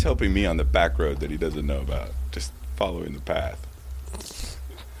he's helping me on the back road that he doesn't know about, just following the path.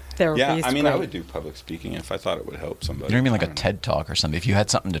 Therapy Yeah, is I mean, I great. would do public speaking if I thought it would help somebody. You know what I mean? Like a don't know. TED Talk or something. If you had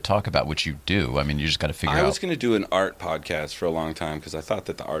something to talk about, which you do, I mean, you just got to figure I out. was going to do an art podcast for a long time because I thought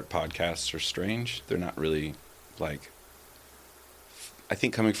that the art podcasts are strange. They're not really like. I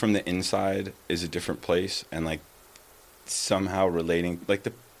think coming from the inside is a different place, and like somehow relating, like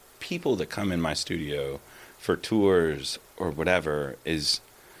the people that come in my studio for tours or whatever is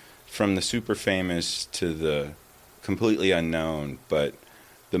from the super famous to the completely unknown, but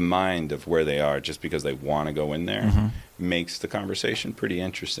the mind of where they are just because they want to go in there makes the conversation pretty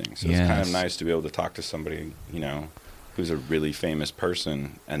interesting. So it's kind of Yes. nice to be able to talk to somebody, you know, who's a really famous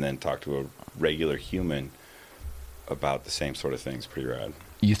person and then talk to a regular human about the same sort of things. Pretty rad.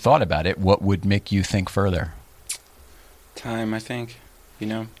 You thought about it. What would make you think further? Time, I think, you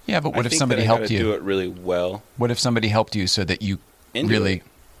know. Yeah, but what I if think somebody that I helped gotta you? do it really well. What if somebody helped you so that you Into really it.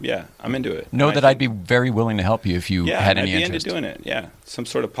 Yeah, I'm into it. know And I that I'd think- be very willing to help you if you Yeah, had I'd any be interest? into doing it. Yeah, some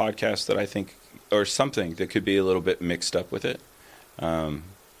sort of podcast that I think, or something that could be a little bit mixed up with it.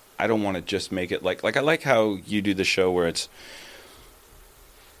 I don't want to just make it like I like how you do the show where it's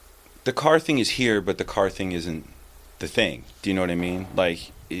the car thing is here, but the car thing isn't the thing. Do you know what I mean?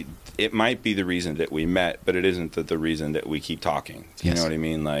 Like it might be the reason that we met, but it isn't the reason that we keep talking. Do you Yes. know what I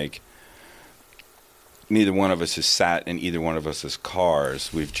mean? Like neither one of us has sat in either one of us'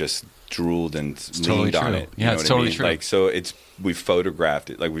 cars. We've just drooled and totally leaned on true. it. Yeah, know it's what I totally mean? true. Like so, we've photographed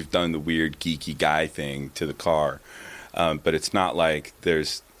it. Like we've done the weird geeky guy thing to the car, but it's not like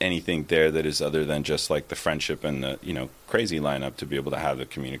there's anything there that is other than just like the friendship and the crazy lineup to be able to have the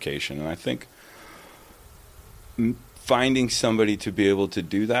communication. And I think finding somebody to be able to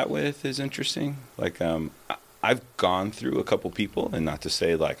do that with is interesting. Like I've gone through a couple people, and not to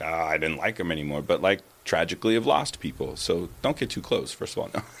say like I didn't like them anymore, but like tragically have lost people. So don't get too close. First of all,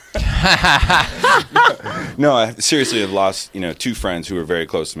 no. No, I seriously have lost, two friends who were very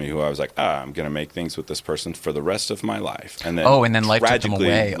close to me who I was like, I'm going to make things with this person for the rest of my life. And then Oh, and then life took them tragically,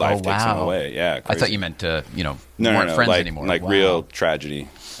 away. Life Oh, takes them wow. away. Yeah. I thought crazy. you meant, No, weren't friends like, anymore. Like Wow. real tragedy.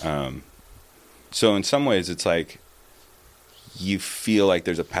 So in some ways it's like you feel like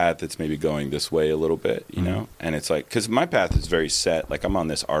there's a path that's maybe going this way a little bit, you know? And it's like, because my path is very set. Like I'm on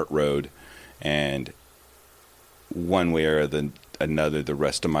this art road, and one way or another, the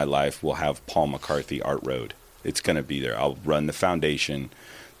rest of my life will have Paul McCarthy Art Road. It's going to be there. I'll run the foundation.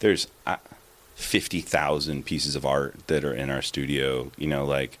 There's 50,000 pieces of art that are in our studio.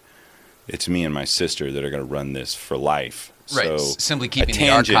 Like it's me and my sister that are going to run this for life. Right. So Simply a keeping the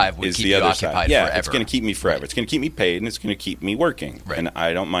tangent archive would is keep the you other occupied side. Yeah, forever. it's going to keep me forever. Right. It's going to keep me paid, and it's going to keep me working. Right. And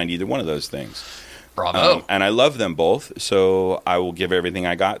I don't mind either one of those things. Bravo. And I love them both, so I will give everything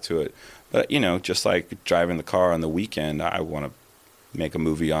I got to it. But, just like driving the car on the weekend, I want to make a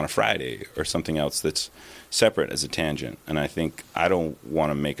movie on a Friday or something else that's separate as a tangent. And I think I don't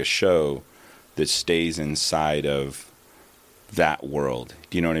want to make a show that stays inside of that world.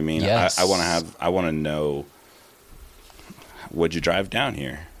 Do you know what I mean? Yes. I want to know, would you drive down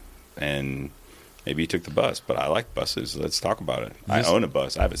here? And maybe you took the bus, but I like buses. Let's talk about it. I own a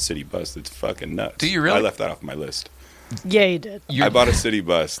bus. I have a city bus that's fucking nuts. Do you really? I left that off my list. Yeah, you did. I bought a city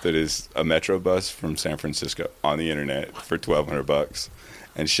bus that is a metro bus from San Francisco on the internet for $1,200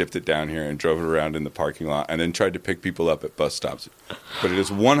 and shipped it down here and drove it around in the parking lot and then tried to pick people up at bus stops. But it is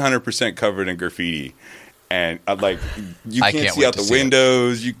 100% covered in graffiti. And you can't see out the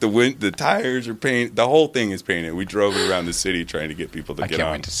windows. The tires are painted. The whole thing is painted. We drove it around the city trying to get people to get on. I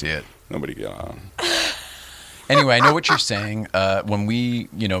can't wait to see it. Nobody got on. Anyway, I know what you're saying. When we,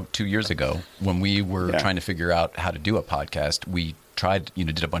 2 years ago, when we were trying to figure out how to do a podcast, we tried,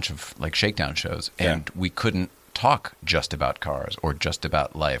 did a bunch of shakedown shows, and we couldn't talk just about cars or just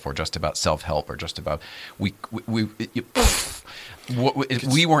about life or just about self-help or just about we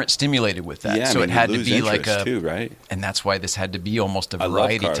weren't stimulated with that. So it had to be like a too, right? And that's why this had to be almost a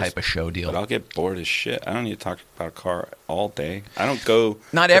variety type of show deal. But I'll get bored as shit. I don't need to talk about a car all day. I don't go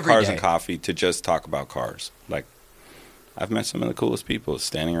Not to every Cars day. and Coffee to just talk about cars. I've met some of the coolest people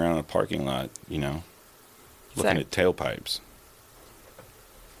standing around in a parking lot, looking at tailpipes.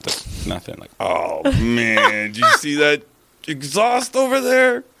 That's nothing. Oh man, did you see that exhaust over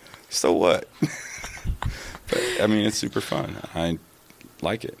there? So what? But I mean, it's super fun. I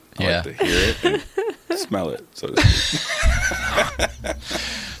like it. I like to hear it and smell it. So to speak.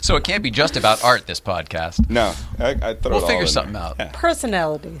 So it can't be just about art, this podcast. No, I throw We'll it figure all in something there. out. Yeah.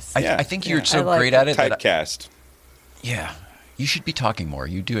 Personalities. I think you're I so like great at it. That Typecast. yeah. You should be talking more.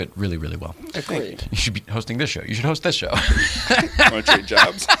 You do it really, really well. Agreed. You should be hosting this show. You should host this show. Want to trade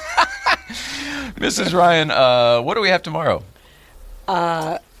jobs? Mrs. Ryan, what do we have tomorrow?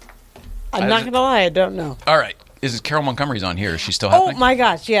 I'm not going to lie. I don't know. All right. Is Carol Montgomery's on here? Is she still Oh, happening? my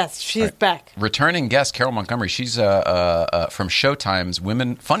gosh. Yes, she's back. Returning guest Carol Montgomery. She's from Showtime's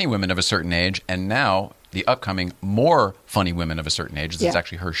Funny Women of a Certain Age, and now the upcoming More Funny Women of a Certain Age. This is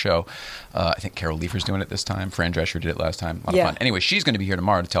actually her show. I think Carol Leifer's doing it this time. Fran Drescher did it last time. A lot of fun. Anyway, she's going to be here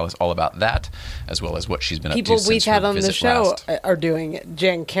tomorrow to tell us all about that, as well as what she's been up to People since we've had her on the visit show last. are doing it.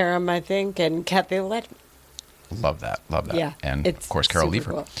 Jen Karam, I think, and Kathy Letman. Love that. Yeah, And, it's of course, Carol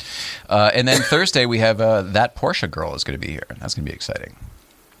super Leifer. cool. And then Thursday, we have That Porsche Girl is going to be here. That's going to be exciting.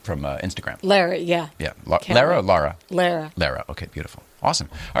 From Instagram. Lara, yeah. Yeah. Can't Lara or wait. Lara? Lara. Lara. Okay, beautiful. Awesome.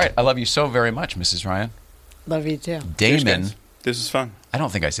 All right. I love you so very much, Mrs. Ryan. Love you too. Cheers, Damon. guys. This is fun. I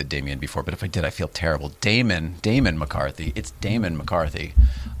don't think I said Damien before, but if I did, I feel terrible. Damon McCarthy. It's Damon McCarthy.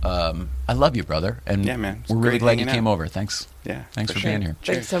 I love you, brother. And Yeah, man. It's we're really great glad you hanging came out. over. Thanks. Yeah. Thanks for sure. being here.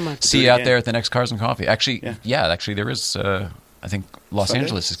 Thanks so much. See Do it you out again. there at the next Cars and Coffee. Actually, Yeah. actually there is, I think Los Sunday?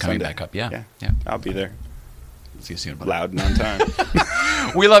 Angeles is coming Sunday. back up. Yeah. I'll be there. See you soon. buddy. Loud and on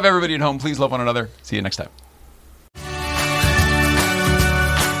time. We love everybody at home. Please love one another. See you next time.